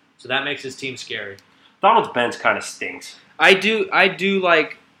well. So that makes his team scary. Donald's bench kind of stinks. I do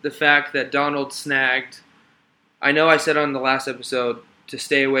like the fact that Donald snagged. I know I said on the last episode to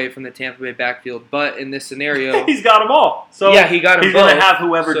stay away from the Tampa Bay backfield, but in this scenario, he's got them all. So yeah, he got them. He's going to have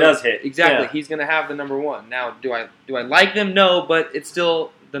whoever does hit. Exactly, yeah. He's going to have the number 1. Now, do I like them? No, but it's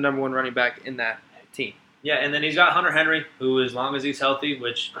still the number 1 running back in that team. Yeah, and then he's got Hunter Henry, who, as long as he's healthy,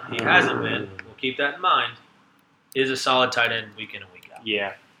 which he hasn't been, we'll keep that in mind, is a solid tight end week in and week out.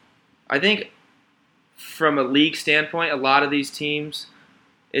 Yeah, I think from a league standpoint, a lot of these teams,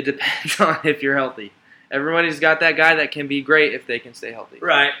 it depends on if you're healthy. Everybody's got that guy that can be great if they can stay healthy.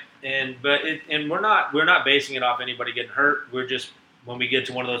 Right, and we're not basing it off anybody getting hurt. We're just when we get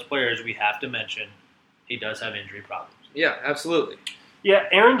to one of those players, we have to mention he does have injury problems. Yeah, absolutely. Yeah,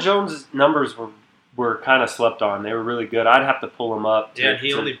 Aaron Jones' numbers were kind of slept on. They were really good. I'd have to pull him up. Yeah,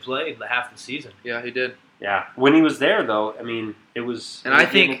 he only played half the season. Yeah, he did. Yeah, when he was there, though, I mean, it was. And I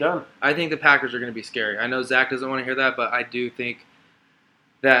think the Packers are going to be scary. I know Zach doesn't want to hear that, but I do think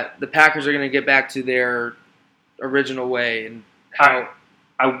that the Packers are going to get back to their original way and how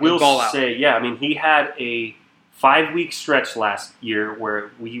I will say, yeah, I mean, he had a 5-week stretch last year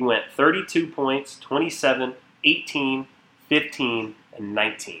where we went 32 points, 27, 18, 15, and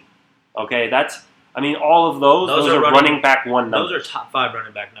 19. Okay, all of those are running back 1 numbers. Those are top 5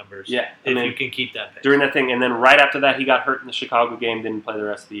 running back numbers. Yeah. If you can keep that pace. During that thing. And then right after that, he got hurt in the Chicago game, didn't play the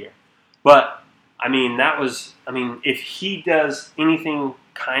rest of the year. But, if he does anything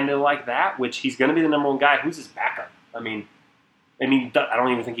kind of like that, which he's going to be the number 1 guy, who's his backup? I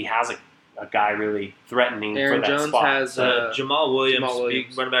don't even think he has a guy really threatening Aaron for that Jones spot. has Jamal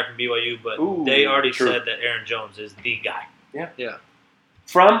Williams, running back from BYU, but they already said that Aaron Jones is the guy. Yeah.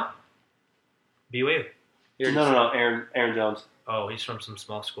 From? BYU. No, Aaron Jones. Oh, he's from some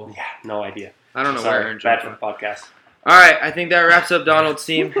small school. Yeah, no idea. I don't know where Aaron Jones bad is. for the podcast. All right, I think that wraps up Donald's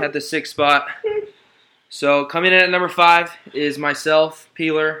team at the 6th spot. So coming in at number 5 is myself,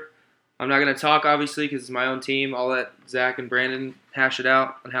 Peeler. I'm not going to talk, obviously, because it's my own team. I'll let Zach and Brandon hash it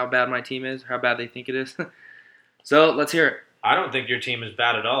out on how bad my team is, how bad they think it is. So let's hear it. I don't think your team is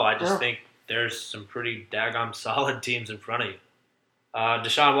bad at all. I just think there's some pretty daggone solid teams in front of you.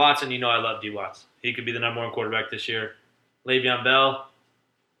 Deshaun Watson, I love D. Watts. He could be the number 1 quarterback this year. Le'Veon Bell,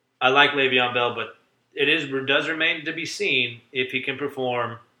 I like Le'Veon Bell, but it does remain to be seen if he can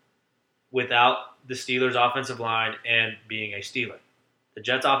perform without the Steelers' offensive line and being a Steeler. The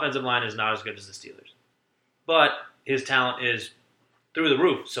Jets' offensive line is not as good as the Steelers. But his talent is through the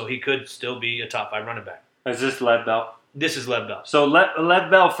roof, so he could still be a top 5 running back. Is this Lev Bell? This is Lev Bell. So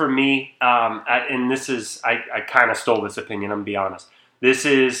Lev Bell for me, and this is, I kind of stole this opinion, I'm going to be honest. This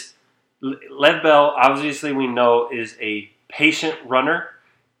is, Lev Bell, obviously we know, is a patient runner,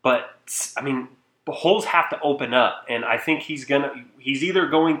 but, holes have to open up, and I think he's either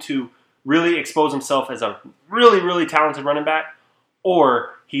going to really expose himself as a really, really talented running back,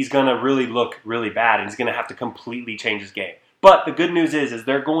 or he's going to really look really bad, and he's going to have to completely change his game. But the good news is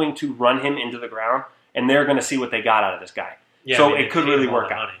they're going to run him into the ground, and they're going to see what they got out of this guy. Yeah, so it could really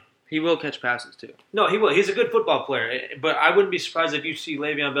work out. He will catch passes, too. No, he will. He's a good football player. But I wouldn't be surprised if you see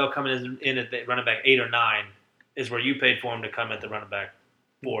Le'Veon Bell coming in at the running back 8 or 9 is where you paid for him to come at the running back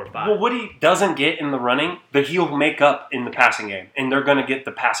 4 or 5. Well, what he doesn't get in the running, that he'll make up in the passing game. And they're going to get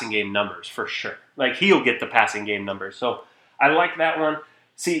the passing game numbers for sure. Like, he'll get the passing game numbers. So I like that one.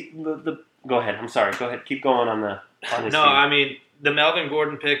 See, go ahead. I'm sorry. Go ahead. Keep going on this team. The Melvin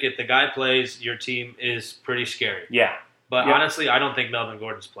Gordon pick, if the guy plays, your team is pretty scary. Yeah. But honestly, I don't think Melvin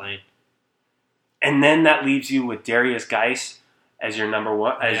Gordon's playing. And then that leaves you with Darius Geis as your number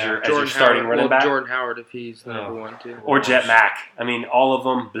 1, as your starting running back. Jordan Howard if he's the number 1 too. Or Jet Mack. All of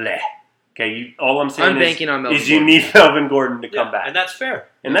them, bleh. Okay, all I'm saying banking on Melvin is you need Melvin Gordon to come back. And that's fair.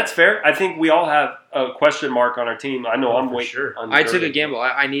 And that's fair. I think we all have a question mark on our team. I know I'm waiting. Sure. I took a gamble.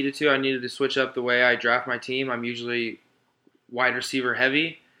 I needed to. I needed to switch up the way I draft my team. I'm usually wide receiver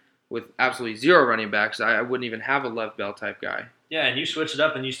heavy with absolutely 0 running backs. I wouldn't even have a Lev Bell type guy. Yeah, and you switched it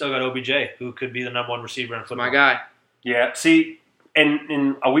up, and you still got OBJ, who could be the number 1 receiver in football. My guy. Yeah, see,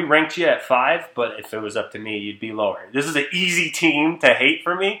 and we ranked you at 5, but if it was up to me, you'd be lower. This is an easy team to hate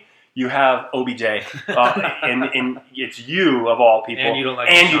for me. You have OBJ, and it's you of all people. And you don't like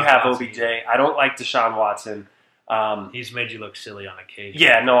and Deshaun you have Watson. OBJ. I don't like Deshaun Watson. He's made you look silly on occasion.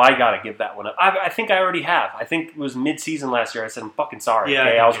 Yeah, no, I got to give that one up. I think I already have. I think it was mid-season last year. I said, I'm fucking sorry. Yeah,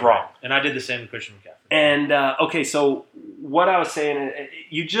 okay, I was wrong. Right. And I did the same with Christian McCaffrey. And, okay, so what I was saying,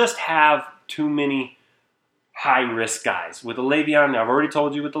 you just have too many high-risk guys. With the Le'Veon, I've already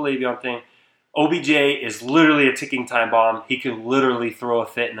told you with the Le'Veon thing, OBJ is literally a ticking time bomb. He could literally throw a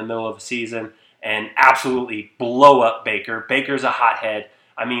fit in the middle of a season and absolutely blow up Baker. Baker's a hothead.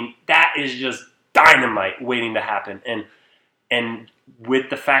 That is just dynamite waiting to happen. And with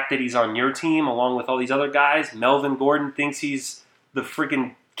the fact that he's on your team, along with all these other guys, Melvin Gordon thinks he's the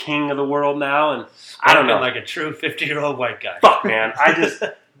freaking king of the world now, and I don't know, like a true 50-year-old white guy. Fuck, man,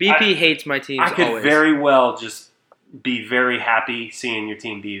 BP hates my teams. I could always. very well just be very happy seeing your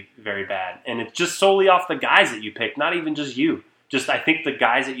team be very bad, and it's just solely off the guys that you picked, not even just you. Just I think the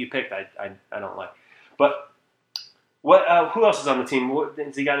guys that you picked, I don't like. But what? Who else is on the team?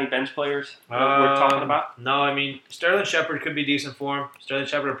 Has he got any bench players we're talking about? No, Sterling Shepard could be decent for him. Sterling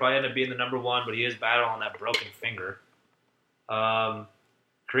Shepard will probably end up being the number 1, but he is battling that broken finger.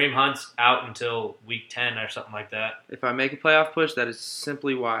 Kareem Hunt's out until week 10 or something like that. If I make a playoff push, that is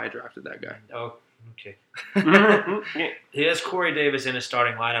simply why I drafted that guy. Oh, okay. He has Corey Davis in his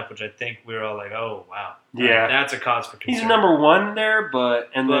starting lineup, which I think we were all like, oh, wow. Yeah. That's a cause for concern. He's number 1 there,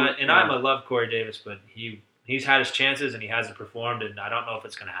 I'm a love Corey Davis, but he's had his chances and he hasn't performed, and I don't know if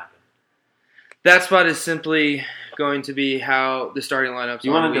it's going to happen. That spot is simply going to be how the starting lineups.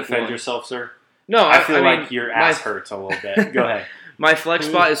 You want to defend yourself, sir? No, I feel like your ass hurts a little bit. Go ahead. My flex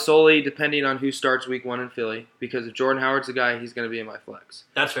spot is solely depending on who starts week 1 in Philly. Because if Jordan Howard's the guy, he's going to be in my flex.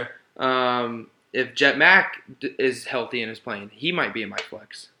 That's fair. If Jet Mack is healthy and is playing, he might be in my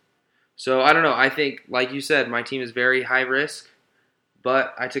flex. So I don't know. I think, like you said, my team is very high risk.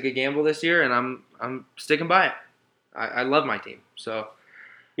 But I took a gamble this year, and I'm sticking by it. I love my team. So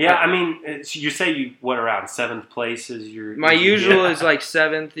yeah, you say around 7th place is your. My usual is like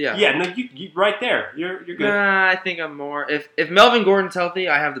 7th. Yeah. Yeah, no, you right there. You're good. Nah, I think I'm more. If Melvin Gordon's healthy,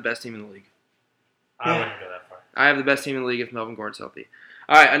 I have the best team in the league. I wouldn't go that far. I have the best team in the league if Melvin Gordon's healthy.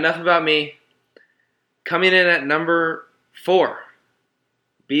 All right, enough about me. Coming in at number 4,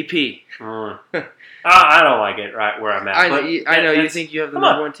 BP. I don't like it right where I'm at. I know you think you have the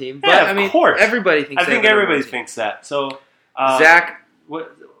number 1 team, but yeah, of course. Everybody thinks. I think everybody thinks that. So, Zach,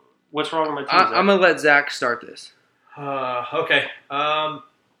 what's wrong with my team? I'm gonna let Zach start this. Okay.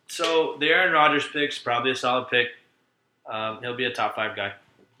 So the Aaron Rodgers pick's probably a solid pick. He'll be a top 5 guy.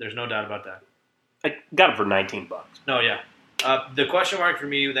 There's no doubt about that. I got him for $19. No, yeah. The question mark for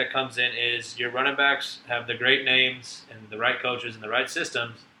me that comes in is your running backs have the great names and the right coaches and the right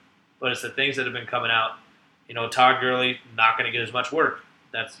systems, but it's the things that have been coming out. Todd Gurley not going to get as much work.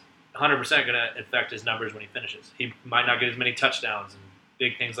 That's 100% going to affect his numbers when he finishes. He might not get as many touchdowns and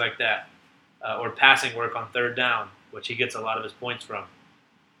big things like that, or passing work on third down, which he gets a lot of his points from.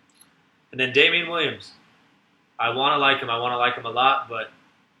 And then Damian Williams. I want to like him. I want to like him a lot, but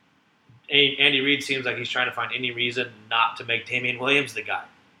Andy Reid seems like he's trying to find any reason not to make Damian Williams the guy.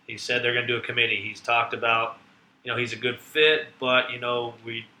 He said they're going to do a committee. He's talked about, he's a good fit, but,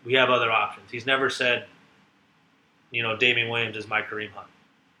 we have other options. He's never said, Damian Williams is my Kareem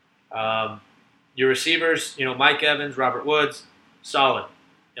Hunt. Your receivers, Mike Evans, Robert Woods, solid.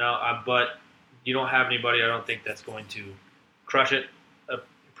 But you don't have anybody, I don't think, that's going to crush it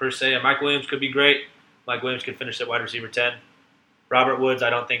per se. And Mike Williams could be great. Mike Williams could finish at wide receiver 10. Robert Woods, I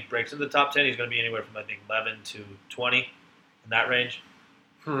don't think breaks into the top 10. He's going to be anywhere from, 11 to 20 in that range.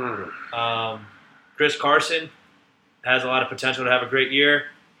 Chris Carson has a lot of potential to have a great year.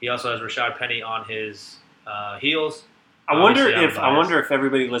 He also has Rashad Penny on his heels. I wonder if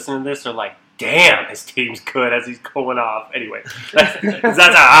everybody listening to this are like, damn, his team's good as he's going off. Anyway, that's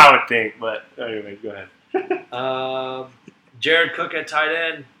how I would think. But anyway, go ahead. Jared Cook at tight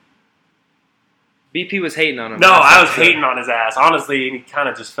end. BP was hating on him. No, I was hating on his ass. Honestly, and he kind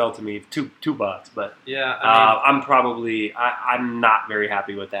of just fell to me. $2, but yeah, I'm not very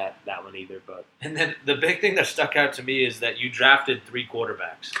happy with that one either. But and then the big thing that stuck out to me is that you drafted 3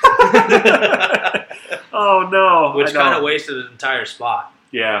 quarterbacks. Oh no, which kind of wasted an entire spot.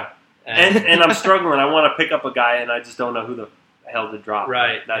 Yeah, and I'm struggling. I want to pick up a guy, and I just don't know who the hell to drop.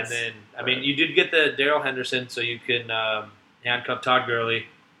 Right, and then you did get the Darrell Henderson, so you can handcuff Todd Gurley.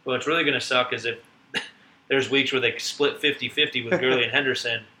 But what's really going to suck is if there's weeks where they split 50-50 with Gurley and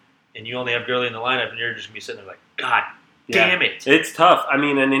Henderson, and you only have Gurley in the lineup, and you're just going to be sitting there like, God damn it. It's tough. I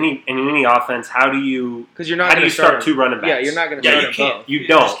mean, in any offense, how do you start 2 running backs? Yeah, you're not going to start them both. You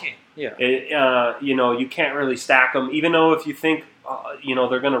don't. Can't. Yeah. You can't really stack them. Even though if you think,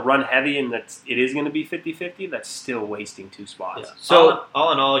 they're going to run heavy and it is going to be 50-50, that's still wasting 2 spots. Yeah. So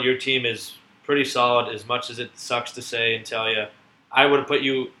all in all, your team is pretty solid, as much as it sucks to say and tell you. I would have put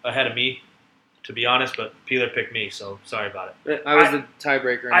you ahead of me, to be honest, but Peeler picked me, so sorry about it. I was the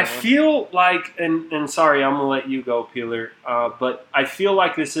tiebreaker. I feel like, and sorry, I'm going to let you go, Peeler, but I feel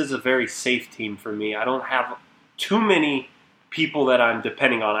like this is a very safe team for me. I don't have too many people that I'm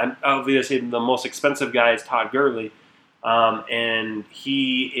depending on. I'm obviously the most expensive guy is Todd Gurley, and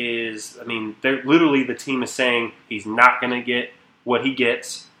he is, literally the team is saying he's not going to get what he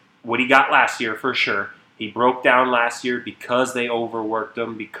got last year for sure. He broke down last year because they overworked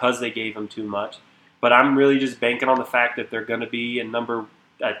him, because they gave him too much. But I'm really just banking on the fact that they're going to be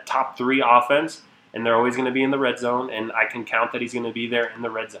a top 3 offense, and they're always going to be in the red zone, and I can count that he's going to be there in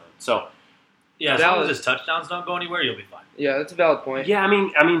the red zone. So, yeah, as long as his touchdowns don't go anywhere, you'll be fine. Yeah, that's a valid point. Yeah, I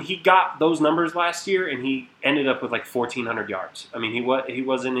mean, he got those numbers last year, and he ended up with like 1,400 yards. I mean, he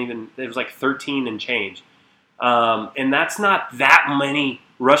wasn't even. It was like 13 and change, and that's not that many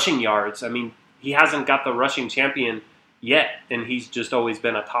rushing yards. I mean, he hasn't got the rushing champion yet, and he's just always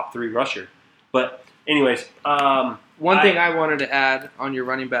been a top 3 rusher. But anyways, one thing I wanted to add on your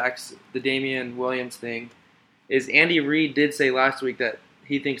running backs, the Damian Williams thing, is Andy Reid did say last week that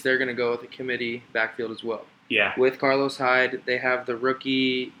he thinks they're going to go with a committee backfield as well. Yeah. With Carlos Hyde, they have the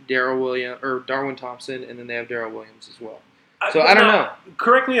rookie Darwin Thompson, and then they have Darrell Williams as well. So I don't know.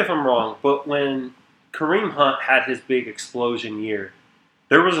 Correct me if I'm wrong, but when Kareem Hunt had his big explosion year,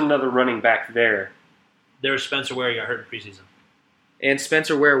 there was another running back there. There was Spencer Ware, got hurt in preseason. And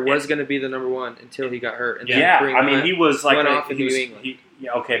Spencer Ware was going to be the number 1 until he got hurt. And he was like went off in New England.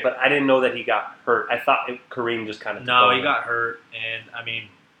 Okay, but I didn't know that he got hurt. I thought Kareem just kind of he got hurt, and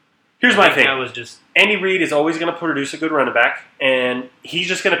here's my thing. That was just Andy Reid is always going to produce a good running back, and he's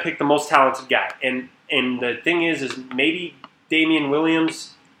just going to pick the most talented guy. And the thing is maybe Damian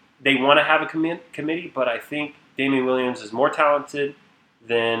Williams, they want to have a committee, but I think Damian Williams is more talented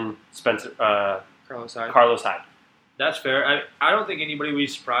than Carlos Hyde. That's fair. I don't think anybody would be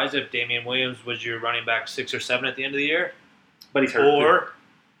surprised if Damian Williams was your running back 6 or 7 at the end of the year. But he's hurt. Or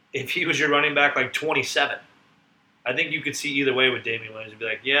if he was your running back like 27. I think you could see either way with Damian Williams and be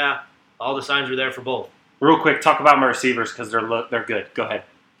like, yeah, all the signs were there for both. Real quick, talk about my receivers because they're good. Go ahead.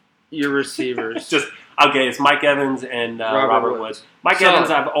 Your receivers. It's Mike Evans and Robert Woods. Mike Evans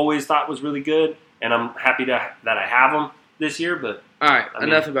I've always thought was really good, and I'm happy that I have him this year. But all right,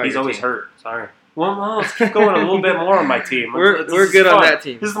 enough about he's your always team. hurt. Sorry. Well, let's keep going a little bit more on my team. We're good on that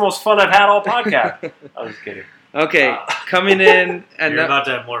team. This is the most fun I've had all podcast. I was kidding. Okay, coming in and You're about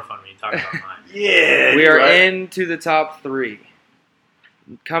to have more fun when you talk about mine. Yeah, we are right. into the top 3.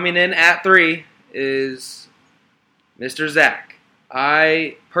 Coming in at 3 is Mr. Zach.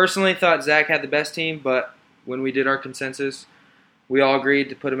 I personally thought Zach had the best team, but when we did our consensus, we all agreed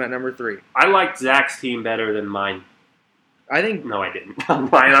to put him at number 3. I liked Zach's team better than mine. I think. No, I didn't.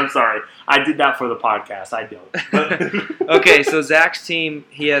 I'm sorry. I did that for the podcast. I don't. Okay, so Zach's team,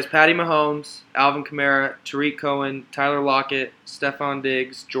 he has Patty Mahomes, Alvin Kamara, Tariq Cohen, Tyler Lockett, Stephon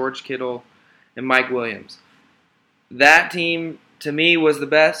Diggs, George Kittle, and Mike Williams. That team, to me, was the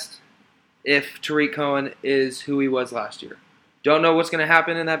best if Tariq Cohen is who he was last year. Don't know what's going to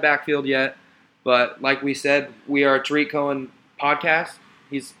happen in that backfield yet, but like we said, we are a Tariq Cohen podcast.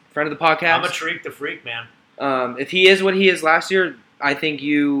 He's a friend of the podcast. I'm a Tariq the Freak, man. If he is what he is last year, I think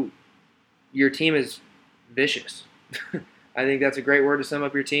your team is vicious. I think that's a great word to sum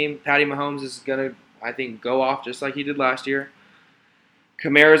up your team. Patty Mahomes is going to, I think, go off just like he did last year.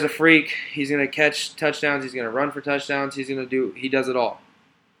 Kamara's a freak. He's going to catch touchdowns. He's going to run for touchdowns. He does it all.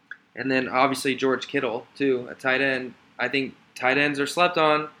 And then obviously George Kittle, too, a tight end. I think tight ends are slept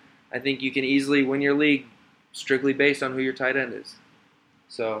on. I think you can easily win your league strictly based on who your tight end is.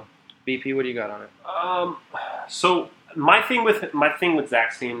 So, BP, what do you got on it? So my thing with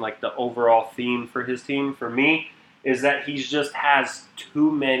Zach's team, like the overall theme for his team, for me, is that he just has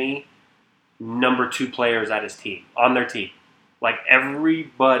too many number 2 players on their team. Like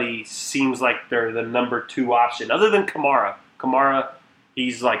everybody seems like they're the number 2 option, other than Kamara. Kamara,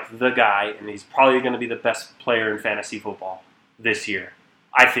 he's like the guy, and he's probably going to be the best player in fantasy football this year.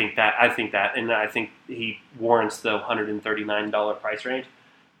 I think that, and I think he warrants the $139 price range.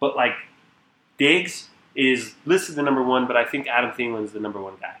 But like Diggs is listed the number 1, but I think Adam Thielen's the number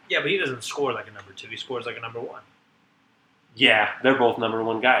 1 guy. Yeah, but he doesn't score like a number 2. He scores like a number 1. Yeah, they're both number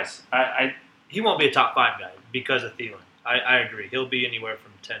 1 guys. He won't be a top 5 guy because of Thielen. I agree. He'll be anywhere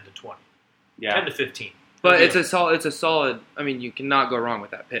from 10 to 20. Yeah. 10 to 15. But it's a solid. I mean, you cannot go wrong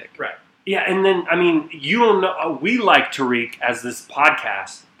with that pick. Right. Yeah, and then, I mean, you don't know. We like Tariq as this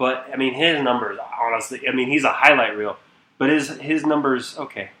podcast, but, I mean, his numbers, honestly, I mean, he's a highlight reel. But his numbers,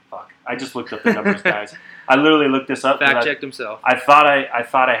 okay, fuck. I just looked up the numbers, guys. I literally looked this up. Fact-checked himself. I thought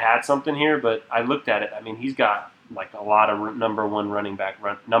I had something here, but I looked at it. I mean, he's got, like, a lot of number 1 running back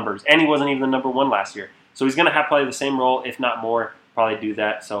numbers. And he wasn't even the number 1 last year. So he's going to have probably the same role, if not more, probably do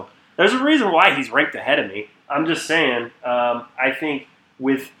that. So there's a reason why he's ranked ahead of me. I'm just saying, I think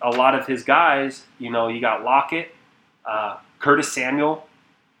with a lot of his guys, you got Lockett, Curtis Samuel,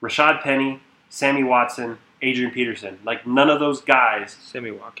 Rashad Penny, Sammy Watson, Adrian Peterson. Like, none of those guys. Sammy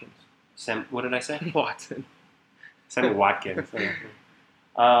Watkins. What did I say? Watson. Sammy Watkins.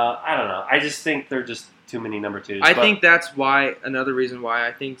 I don't know. I just think they're just too many number 2s. I think that's another reason why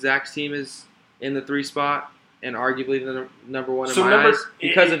I think Zach's team is in the 3 spot and arguably the number 1 in my eyes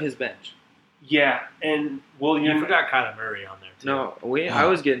because of his bench. Yeah, and you forgot Kyler Murray on there too. No, I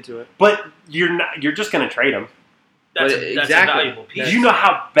was getting to it. But you're just going to trade him. That's a valuable piece. Do you know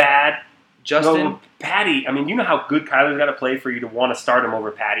how bad Justin Patty? I mean, you know how good Kyler's got to play for you to want to start him over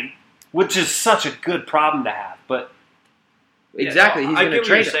Patty, which is such a good problem to have. But exactly, he's going to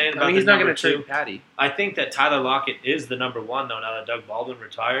trade him. I mean, he's not going to trade trade Patty. I think that Tyler Lockett is the number 1 though. Now that Doug Baldwin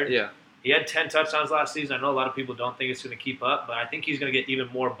retired, yeah. He had 10 touchdowns last season. I know a lot of people don't think it's going to keep up, but I think he's going to get even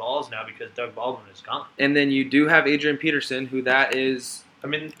more balls now because Doug Baldwin is gone. And then you do have Adrian Peterson, who that is. I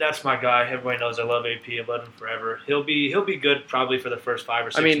mean, that's my guy. Everybody knows I love AP. I've loved him forever. He'll be good probably for the first 5 or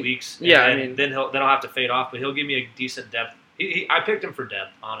 6 weeks. And then I'll have to fade off, but he'll give me a decent depth. I picked him for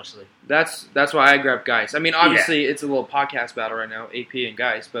depth, honestly. That's why I grabbed Geis. I mean, obviously it's a little podcast battle right now, AP and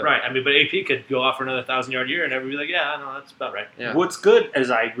Geis, but right. I mean, but AP could go off for another 1,000-yard year, and everybody be like, "Yeah, no, that's about right." Yeah. What's good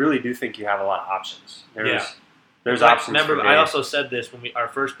is I really do think you have a lot of options. There's options. Remember, I also said this when our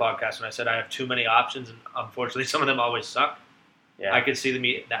first podcast when I said I have too many options, and unfortunately, some of them always suck. Yeah, I could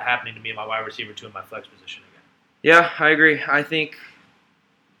see that happening to me in my wide receiver 2 in my flex position again. Yeah, I agree. I think.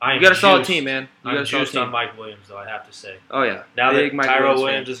 You got a solid team, man. I'm juiced on Mike Williams, though, I have to say. Oh, yeah. Now that Tyrell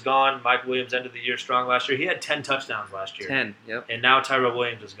Williams is gone, Mike Williams ended the year strong last year. He had 10 touchdowns last year. 10, yep. And now Tyrell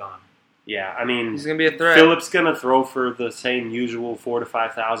Williams is gone. Yeah, I mean, he's going to be a threat. Phillip's going to throw for the same usual 4,000 to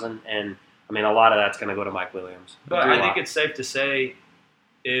 5,000, and, I mean, a lot of that's going to go to Mike Williams. But I think it's safe to say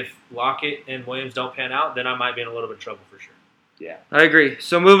if Lockett and Williams don't pan out, then I might be in a little bit of trouble for sure. Yeah. I agree.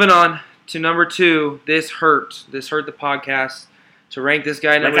 So moving on to number 2, this hurt. This hurt the podcast. To rank this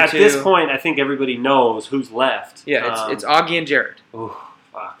guy number 2. At this point, I think everybody knows who's left. Yeah, it's Augie and Jared. Oh,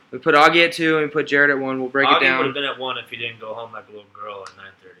 fuck. We put Augie at 2 and we put Jared at 1. We'll break it down. Augie would have been at 1 if he didn't go home like a little girl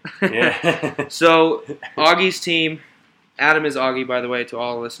at 9:30. Yeah. So, Augie's team, Adam is Augie, by the way, to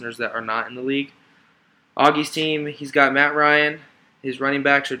all listeners that are not in the league. Augie's team, he's got Matt Ryan. His running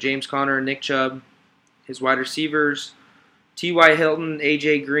backs are James Conner and Nick Chubb. His wide receivers, T.Y. Hilton,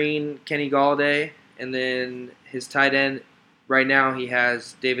 A.J. Green, Kenny Galladay. And then his tight end, right now he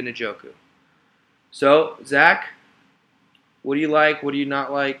has David Njoku. So, Zach, what do you like? What do you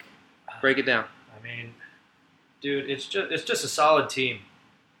not like? Break it down. I mean, dude, it's just a solid team.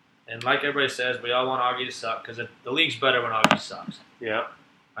 And like everybody says, we all want Augie to suck because the league's better when Augie sucks. Yeah.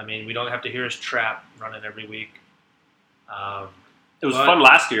 I mean, we don't have to hear his trap running every week. It was fun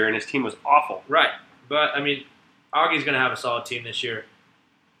last year, and his team was awful. Right. But, I mean, Augie's going to have a solid team this year.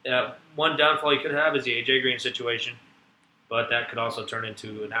 One downfall he could have is the A.J. Green situation, but that could also turn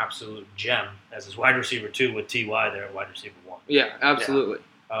into an absolute gem as his wide receiver, too, with T.Y. there at wide receiver 1. Yeah, absolutely.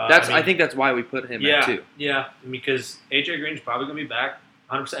 Yeah. I think that's why we put him at 2. Yeah, because A.J. Green's probably going to be back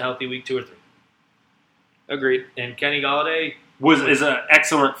 100% healthy week 2 or 3. Agreed. And Kenny Galladay is an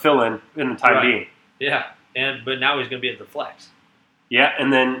excellent fill-in in the time being. Yeah, but now he's going to be at the flex. Yeah,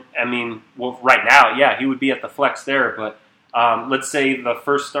 and then, I mean, well, right now, yeah, he would be at the flex there, but let's say the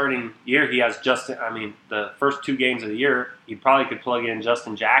first starting year he has the first 2 games of the year, he probably could plug in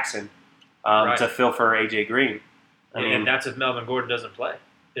Justin Jackson to fill for A.J. Green. And that's if Melvin Gordon doesn't play.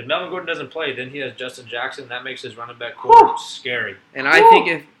 If Melvin Gordon doesn't play, then he has Justin Jackson. That makes his running back core scary. And I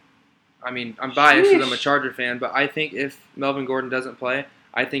think I'm biased because I'm a Charger fan, but I think if Melvin Gordon doesn't play,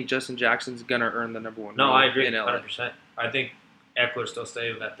 I think Justin Jackson's going to earn the number 1 role. No, I agree, in LA. 100%. I think Eckler still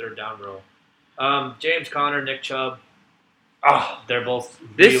stays in that third down role. James Conner, Nick Chubb. Oh, they're both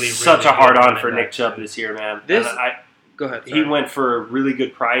really such a hard on for Nick Chubb this year, man. Go ahead. He went for a really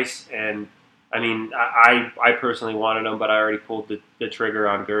good price, and I mean, I personally wanted him, but I already pulled the trigger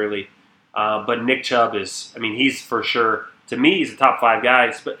on Gurley. But Nick Chubb he's for sure, to me, he's a top 5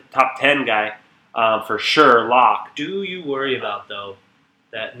 guy, top 10 guy, for sure, lock. Do you worry about, though,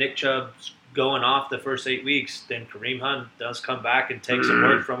 that Nick Chubb's going off the first 8 weeks, then Kareem Hunt does come back and take some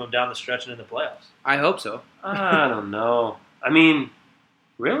work from him down the stretch and in the playoffs? I hope so. I don't know. I mean,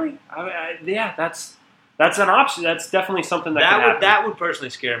 really? Yeah, that's an option. That's definitely something that could happen. That would personally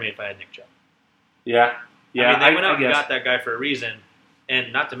scare me if I had Nick Chubb. Yeah. I mean, they went out and got that guy for a reason,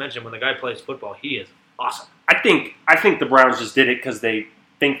 and not to mention when the guy plays football, he is awesome. I think the Browns just did it because they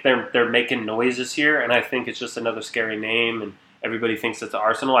think they're making noise this year, and I think it's just another scary name, and everybody thinks it's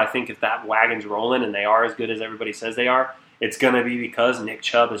Arsenal. I think if that wagon's rolling and they are as good as everybody says they are, it's going to be because Nick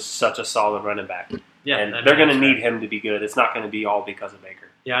Chubb is such a solid running back. Yeah, and they're going to need him to be good. It's not going to be all because of Baker.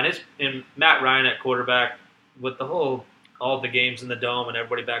 Yeah, and Matt Ryan at quarterback, with all the games in the Dome and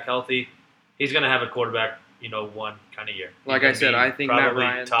everybody back healthy, he's going to have a quarterback, 1 kind of year. Like I said, I think Matt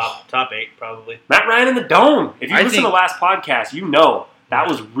Ryan top 8 probably. Matt Ryan in the Dome. If you listen to the last podcast, that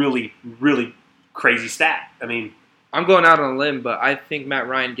was really, really crazy stat. I mean, I'm going out on a limb, but I think Matt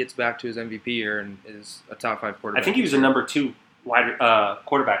Ryan gets back to his MVP year and is a top 5 quarterback. I think he was a number 2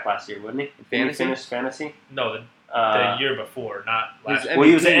 quarterback last year, wasn't he? Fantasy? He finished fantasy? No, the year before, not last year. Well,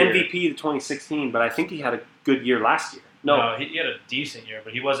 he was an MVP of 2016, but I think he had a good year last year. No, he had a decent year,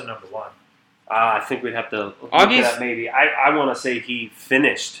 but he wasn't number 1. I think we'd have to look at that maybe. I want to say he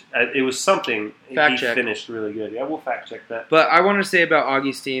finished. It was something. Check. Finished really good. Yeah, we'll fact check that. But I want to say about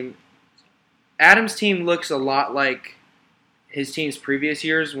Augie's team, Adam's team looks a lot like his team's previous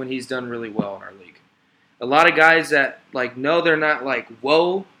years when he's done really well in our league. A lot of guys that they're not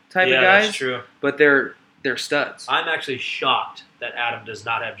whoa type of guys. That's true. But they're studs. I'm actually shocked that Adam does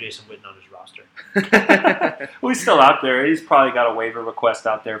not have Jason Witten on his roster. Well, he's still out there. He's probably got a waiver request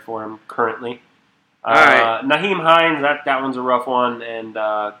out there for him currently. All right. Naheem Hines, that one's a rough one, and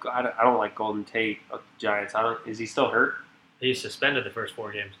I don't like Golden Tate of the Giants. Is he still hurt? He's suspended the first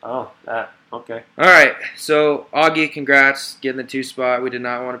 4 games. Oh, okay. All right, so Augie, congrats, getting the 2 spot. We did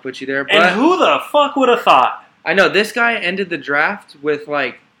not want to put you there, but and who the fuck would have thought? I know this guy ended the draft with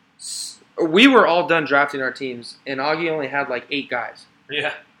we were all done drafting our teams, and Augie only had 8 guys.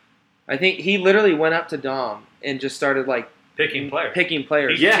 Yeah, I think he literally went up to Dom and just started picking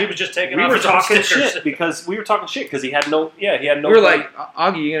players. He was just taking. We off were his own talking stickers. shit because he had no. Yeah, he had no. We were like,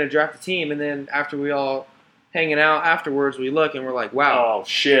 Augie, you're gonna draft a team, and then after we all hanging out afterwards, we look and we're like, wow, oh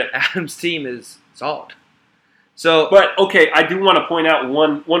shit, Adam's team is solid. So, but okay, I do want to point out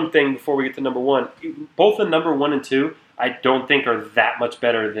one thing before we get to number 1. Both the number 1 and 2, I don't think are that much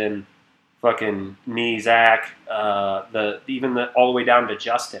better than fucking me, Zach, all the way down to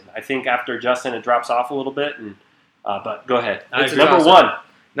Justin. I think after Justin, it drops off a little bit. But go ahead. It's number 1.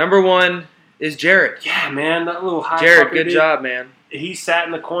 Number 1 is Jared. Yeah, man, that little high. Jared, good job, man. He sat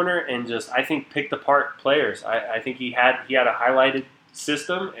in the corner and just, I think, picked apart players. I think he had a highlighted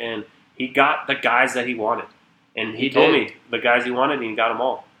system, and he got the guys that he wanted. And he told me the guys he wanted, and he got them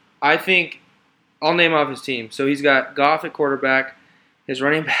all. I think I'll name off his team. So he's got Goff at quarterback. His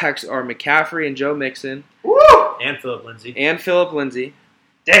running backs are McCaffrey and Joe Mixon. Woo! And Phillip Lindsay.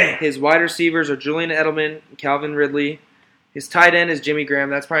 Damn. His wide receivers are Julian Edelman, Calvin Ridley. His tight end is Jimmy Graham.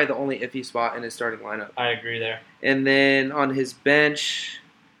 That's probably the only iffy spot in his starting lineup. I agree there. And then on his bench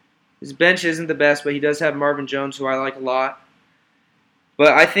isn't the best, but he does have Marvin Jones, who I like a lot. But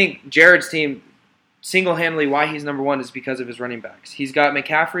I think Jared's team, single-handedly, why he's number one is because of his running backs. He's got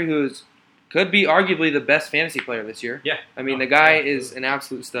McCaffrey, who could be arguably the best fantasy player this year. Yeah. I mean, the guy is an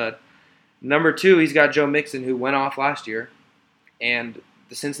absolute stud. Number two, he's got Joe Mixon, who went off last year. And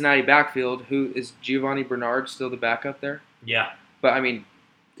the Cincinnati backfield, who is Giovanni Bernard still the backup there? Yeah. But, I mean,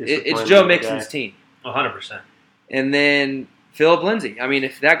 it's Joe Mixon's team. 100%. And then Phillip Lindsay. I mean,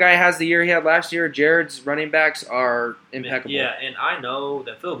 if that guy has the year he had last year, Jared's running backs are impeccable. Yeah, and I know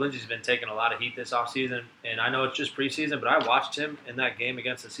that Phillip Lindsay's been taking a lot of heat this offseason, and I know it's just preseason, but I watched him in that game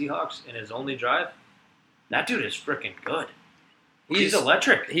against the Seahawks in his only drive. That dude is freaking good. He's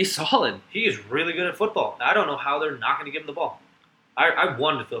electric. He's solid. He is really good at football. I don't know how they're not going to give him the ball. I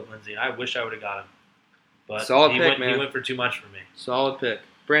wanted Phillip Lindsay, and I wish I would have got him. But solid pick, man. He went for too much for me. Solid pick.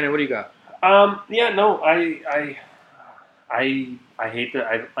 Brandon, what do you got? I hate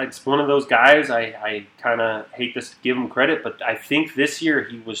that. It's one of those guys. I kind of hate to give him credit, but I think this year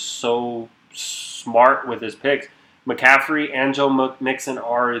he was so smart with his picks. McCaffrey and Joe Mixon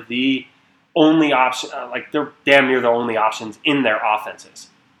are the only option. They're damn near the only options in their offenses.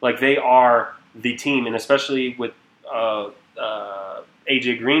 Like, they are the team, and especially with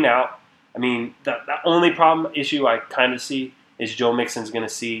AJ Green out. I mean, the only issue I kind of see is Joe Mixon's going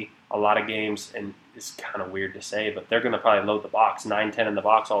to see a lot of games, and it's kind of weird to say, but they're going to probably load the box, 9-10 in the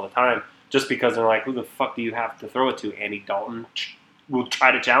box all the time, just because they're like, who the fuck do you have to throw it to? Andy Dalton will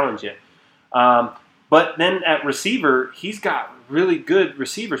try to challenge you. But then at receiver, he's got really good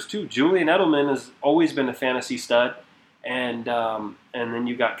receivers too. Julian Edelman has always been a fantasy stud, and then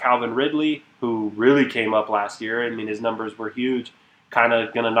you got Calvin Ridley, who really came up last year. I mean, his numbers were huge, kind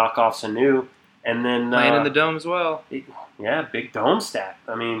of going to knock off Sanu. And then playing in the dome as well. Yeah, big dome stat.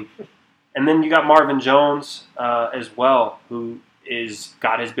 I mean, and then you got Marvin Jones as well, who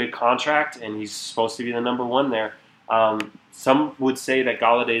got his big contract, and he's supposed to be the number one there. Some would say that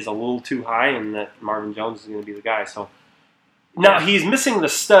Galladay is a little too high, and that Marvin Jones is going to be the guy. So now he's missing the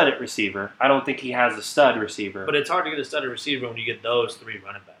stud at receiver. I don't think he has a stud receiver. But it's hard to get a stud receiver when you get those three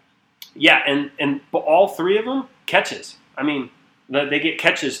running backs. Yeah, and all three of them catches. I mean, they get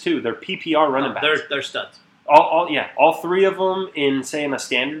catches too. They're PPR running backs. They're studs. All three of them in, say, in a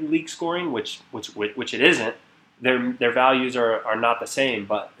standard league scoring, which it isn't. Their values are not the same.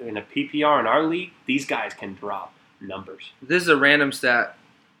 But in a PPR in our league, these guys can drop numbers. This is a random stat,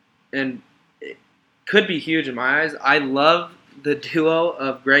 and it could be huge in my eyes. I love the duo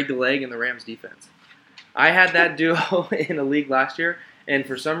of Greg DeLeg and the Rams defense. I had that duo in a league last year, and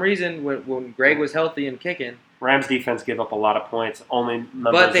for some reason, when Greg was healthy and kicking, Rams defense give up a lot of points. Only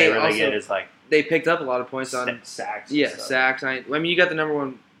numbers they really get is they picked up a lot of points on sacks. Yeah, sacks. I mean, you got the number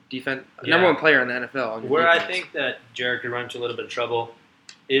one player in the NFL. Where I think that Jared could run into a little bit of trouble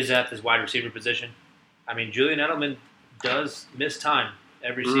is at this wide receiver position. I mean, Julian Edelman does miss time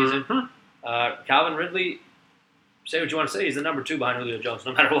every season. Calvin Ridley, say what you want to say, he's the number two behind Julio Jones,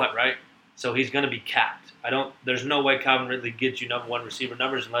 no matter what, right? So he's going to be capped. There's no way Calvin Ridley gets you number one receiver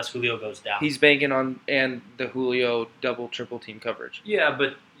numbers unless Julio goes down. He's banking on and the Julio double, triple team coverage. Yeah,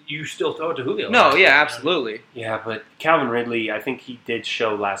 but you still throw it to Julio. No, yeah, absolutely. Yeah, but Calvin Ridley, I think he did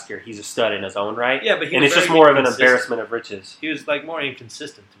show last year he's a stud in his own right. Yeah, but it's just more of an embarrassment of riches. He was more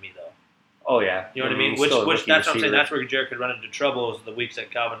inconsistent to me, though. Oh yeah, you know what I mean. Which that's what I'm saying. That's where Jared could run into trouble. Is the weeks that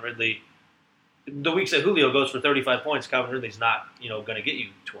the weeks that Julio goes for 35 points, Calvin Ridley's not going to get you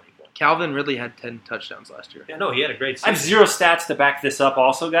 20 points. Calvin Ridley had 10 touchdowns last year. Yeah, no, he had a great season. I have zero stats to back this up,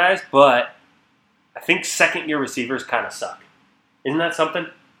 also, guys. But I think second-year receivers kind of suck. Isn't that something?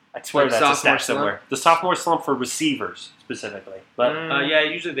 I swear that's a stat somewhere. The sophomore slump for receivers specifically. But yeah,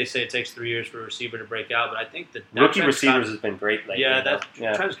 usually they say it takes 3 years for a receiver to break out, but I think that rookie receivers has been great lately. Yeah, that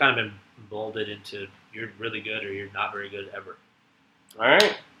trend's kind of been molded into you're really good or you're not very good ever. All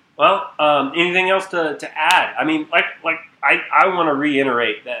right. Well, anything else to add? I mean, I want to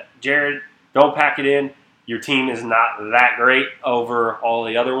reiterate that, Jared, don't pack it in. Your team is not that great over all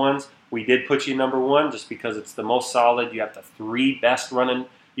the other ones. We did put you number one just because it's the most solid. You have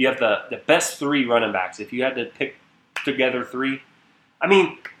you have the best three running backs. If you had to pick together three, I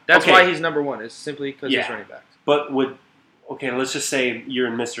mean, that's why he's number one. Is simply because he's running backs. But let's just say you're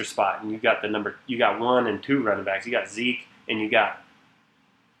in Mr. Spot and you got 1 and 2 running backs. You got Zeke and you got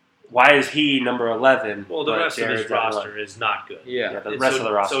why is he number 11? Well, the but rest of his Jared's at roster 11? is not good. Yeah, the rest of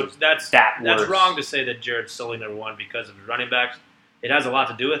the roster. So that's worse. wrong to say that Jared's solely number one because of his running backs. It has a lot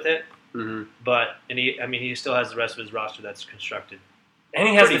to do with it, but he still has the rest of his roster that's constructed. And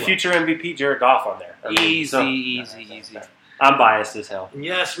he has the future MVP Jared Goff on there. Easy. I'm biased as hell.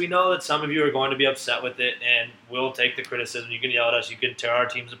 Yes, we know that some of you are going to be upset with it, and we'll take the criticism. You can yell at us. You can tear our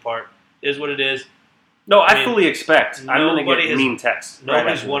teams apart. It is what it is. No, I fully expect. I'm going to get mean texts.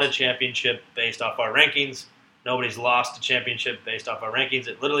 Nobody's won a championship based off our rankings. Nobody's lost a championship based off our rankings.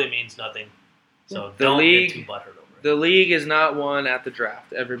 It literally means nothing. So don't get too butthurt over it. The league is not won at the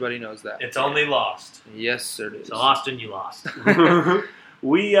draft. Everybody knows that. It's only lost. Yes, sir, it is. So, Austin, you lost.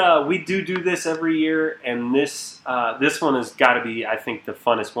 We do this every year, and this one has got to be, I think, the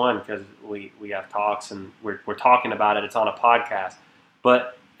funnest one because we have talks and we're talking about it. It's on a podcast,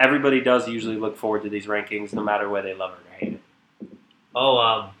 but everybody does usually look forward to these rankings, no matter whether they love it or hate it.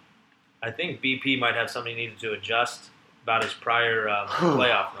 I think BP might have something he needed to adjust about his prior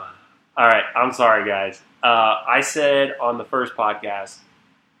playoff run. All right, I'm sorry, guys. I said on the first podcast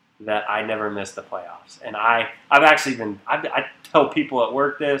that I never missed the playoffs, and I tell people at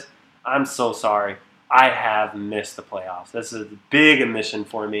work this. I'm so sorry. I have missed the playoffs. This is a big admission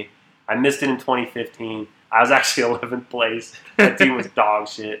for me. I missed it in 2015. I was actually 11th place. That team was dog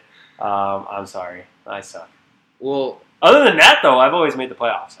shit. I'm sorry. I suck. Well, other than that, though, I've always made the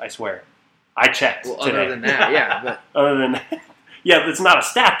playoffs. I swear. I checked today. Other than that, yeah. But other than that, yeah, it's not a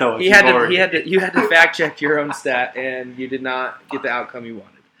stat though. You had to fact check your own stat, and you did not get the outcome you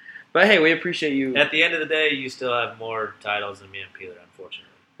wanted. But hey, we appreciate you. At the end of the day, you still have more titles than me and Peeler,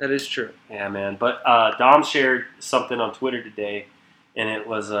 unfortunately. That is true. Yeah, man. But Dom shared something on Twitter today, and it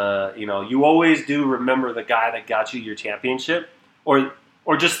was, you always do remember the guy that got you your championship, or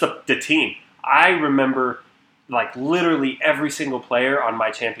just the team. I remember, like, literally every single player on my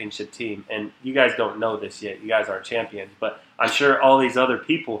championship team, and you guys don't know this yet. You guys aren't champions, but I'm sure all these other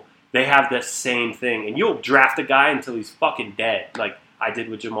people, they have that same thing. And you'll draft a guy until he's fucking dead, like I did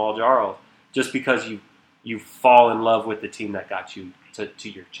with Jamal Charles, just because you fall in love with the team that got you to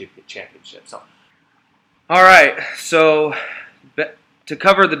your championship. So, all right. So, to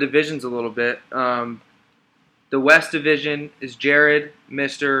cover the divisions a little bit, the West Division is Jared,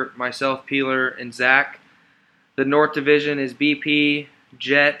 Mister, myself, Peeler, and Zach. The North Division is BP,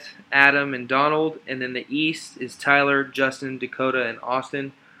 Jet, Adam, and Donald, and then the East is Tyler, Justin, Dakota, and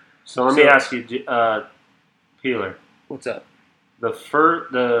Austin. So let me ask you, Peeler. What's up?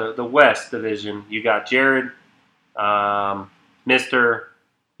 The West Division, you got Jared, Mister,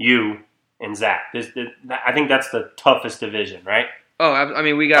 you, and Zach. I think that's the toughest division, right? Oh, I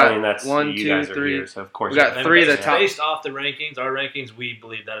mean, we got that's 1, you 2, guys are 3. Here, so of course we got 3 of the top. Based off the rankings, our rankings, we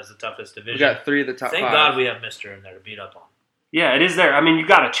believe that is the toughest division. We got 3 of the top 5. Thank God we have Mister in there to beat up on. Yeah, it is there. I mean, you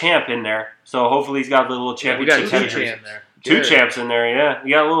got a champ in there, so hopefully he's got a little championship we got 2 pedigree. champs in there. Two champs in there, yeah. You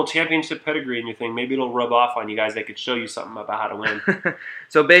got a little championship pedigree in your thing. Maybe it'll rub off on you guys. They could show you something about how to win.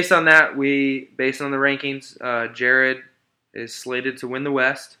 So based on that, based on the rankings, Jared is slated to win the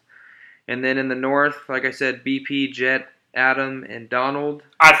West. And then in the North, like I said, BP, Jet, Adam, and Donald.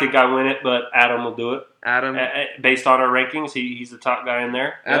 I think I win it, but Adam will do it. Adam. Based on our rankings, he's the top guy in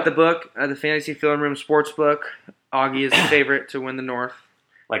there. At the Fantasy Film Room Sportsbook, Augie is the favorite to win the North.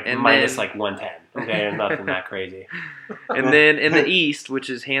 Minus 110. Okay, nothing that crazy. And then in the East, which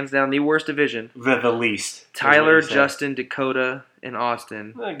is hands down the worst division. The least. Tyler, Justin, Dakota, and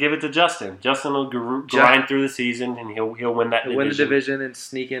Austin. Give it to Justin. Justin will grind through the season, and he'll win that division. Win the division and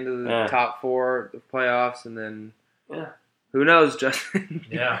sneak into the top 4 of playoffs, and then who knows, Justin?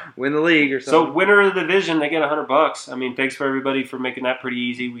 Win the league or something. So winner of the division, they get $100. I mean, thanks for everybody for making that pretty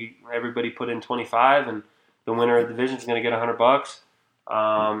easy. Everybody put in 25, and the winner of the division is going to get $100.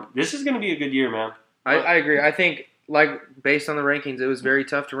 This is going to be a good year, man. I agree. I think, based on the rankings, it was very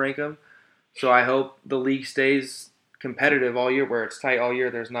tough to rank them. So I hope the league stays competitive all year, where it's tight all year.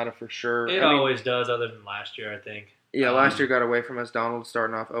 There's not a for sure. It always does, other than last year, I think. Yeah, last year got away from us. Donald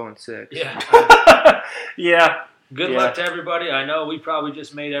starting off 0-6. Yeah. Yeah. Good luck to everybody. I know we probably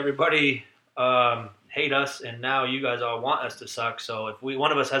just made everybody hate us, and now you guys all want us to suck. So if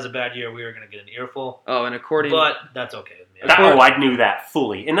one of us has a bad year, we are going to get an earful. Oh, and but that's okay with me. I knew that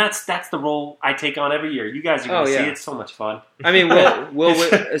fully, and that's the role I take on every year. You guys are going to see it's so much fun. I mean,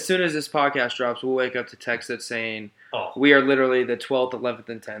 we'll as soon as this podcast drops, we'll wake up to text that saying we are literally the 12th, 11th,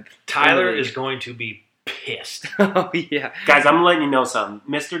 and 10th. Tyler is going to be pissed. Oh yeah, guys, I'm letting you know something.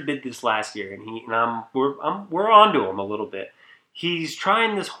 Mister did this last year, and we're on to him a little bit. He's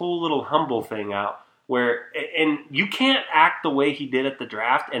trying this whole little humble thing out. And you can't act the way he did at the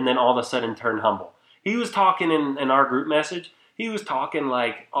draft and then all of a sudden turn humble. He was talking in our group message. he was talking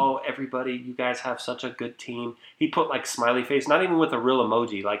like, oh, everybody, you guys have such a good team. He put like smiley face, not even with a real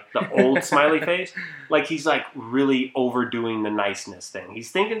emoji, like the old smiley face. Like he's like really overdoing the niceness thing. He's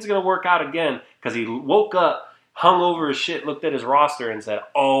thinking it's going to work out again because he woke up, hung over his shit, looked at his roster and said,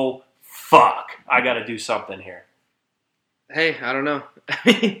 oh, fuck, I got to do something here. Hey, I don't know.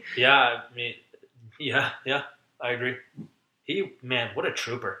 Yeah, I agree. What a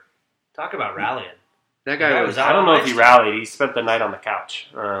trooper. Talk about rallying. That guy was. I don't know if he rallied. He spent the night on the couch.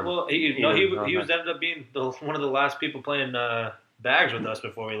 He ended up being one of the last people playing bags with us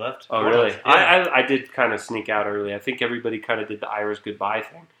before we left. Oh, really? Yeah. I did kind of sneak out early. I think everybody kind of did the Irish goodbye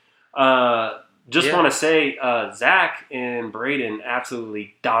thing. Want to say Zach and Braden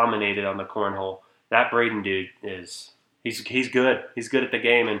absolutely dominated on the cornhole. That Braden dude he's good. He's good at the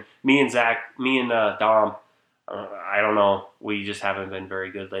game. And me and Dom. I don't know. We just haven't been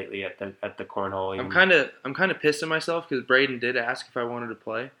very good lately at the cornhole. I'm kind of pissed at myself because Braden did ask if I wanted to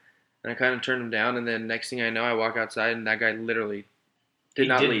play, and I kind of turned him down. And then next thing I know, I walk outside and that guy literally did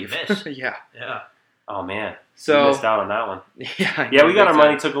not leave. Miss. Yeah. Oh man, so you missed out on that one. Yeah. We got our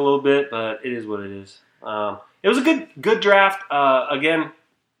money took a little bit, but it is what it is. It was a good draft. Again,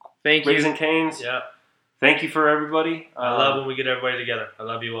 thank you, Raising Canes. Yeah. Thank you for everybody. I love when we get everybody together. I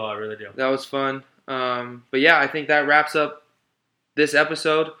love you all. I really do. That was fun. But yeah, I think that wraps up this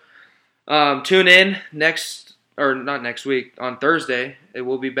episode. Tune in not next week, on Thursday.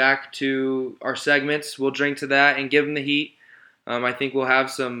 We'll be back to our segments. We'll drink to that and give them the heat. I think we'll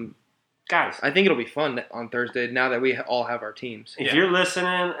have some... Guys. I think it'll be fun on Thursday now that we all have our teams. If you're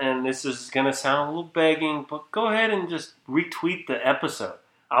listening, and this is going to sound a little begging, but go ahead and just retweet the episode.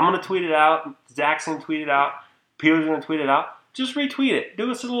 I'm going to tweet it out. Zach's going to tweet it out. Peter's going to tweet it out. Just retweet it.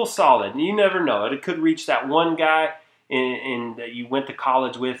 Do us a little solid. You never know. It could reach that one guy that you went to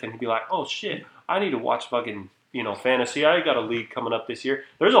college with, and he'd be like, oh, shit, I need to watch fucking, fantasy. I got a league coming up this year.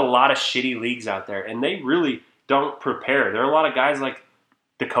 There's a lot of shitty leagues out there, and they really don't prepare. There are a lot of guys like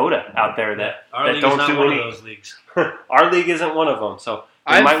Dakota out there that don't do any. Our league is not one of those leagues. Our league isn't one of them, so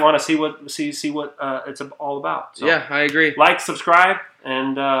you might want to see what it's all about. So, yeah, I agree. Like, subscribe,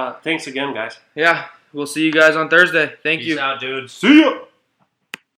 and thanks again, guys. Yeah, we'll see you guys on Thursday. Thank you. Peace out, dudes. See ya!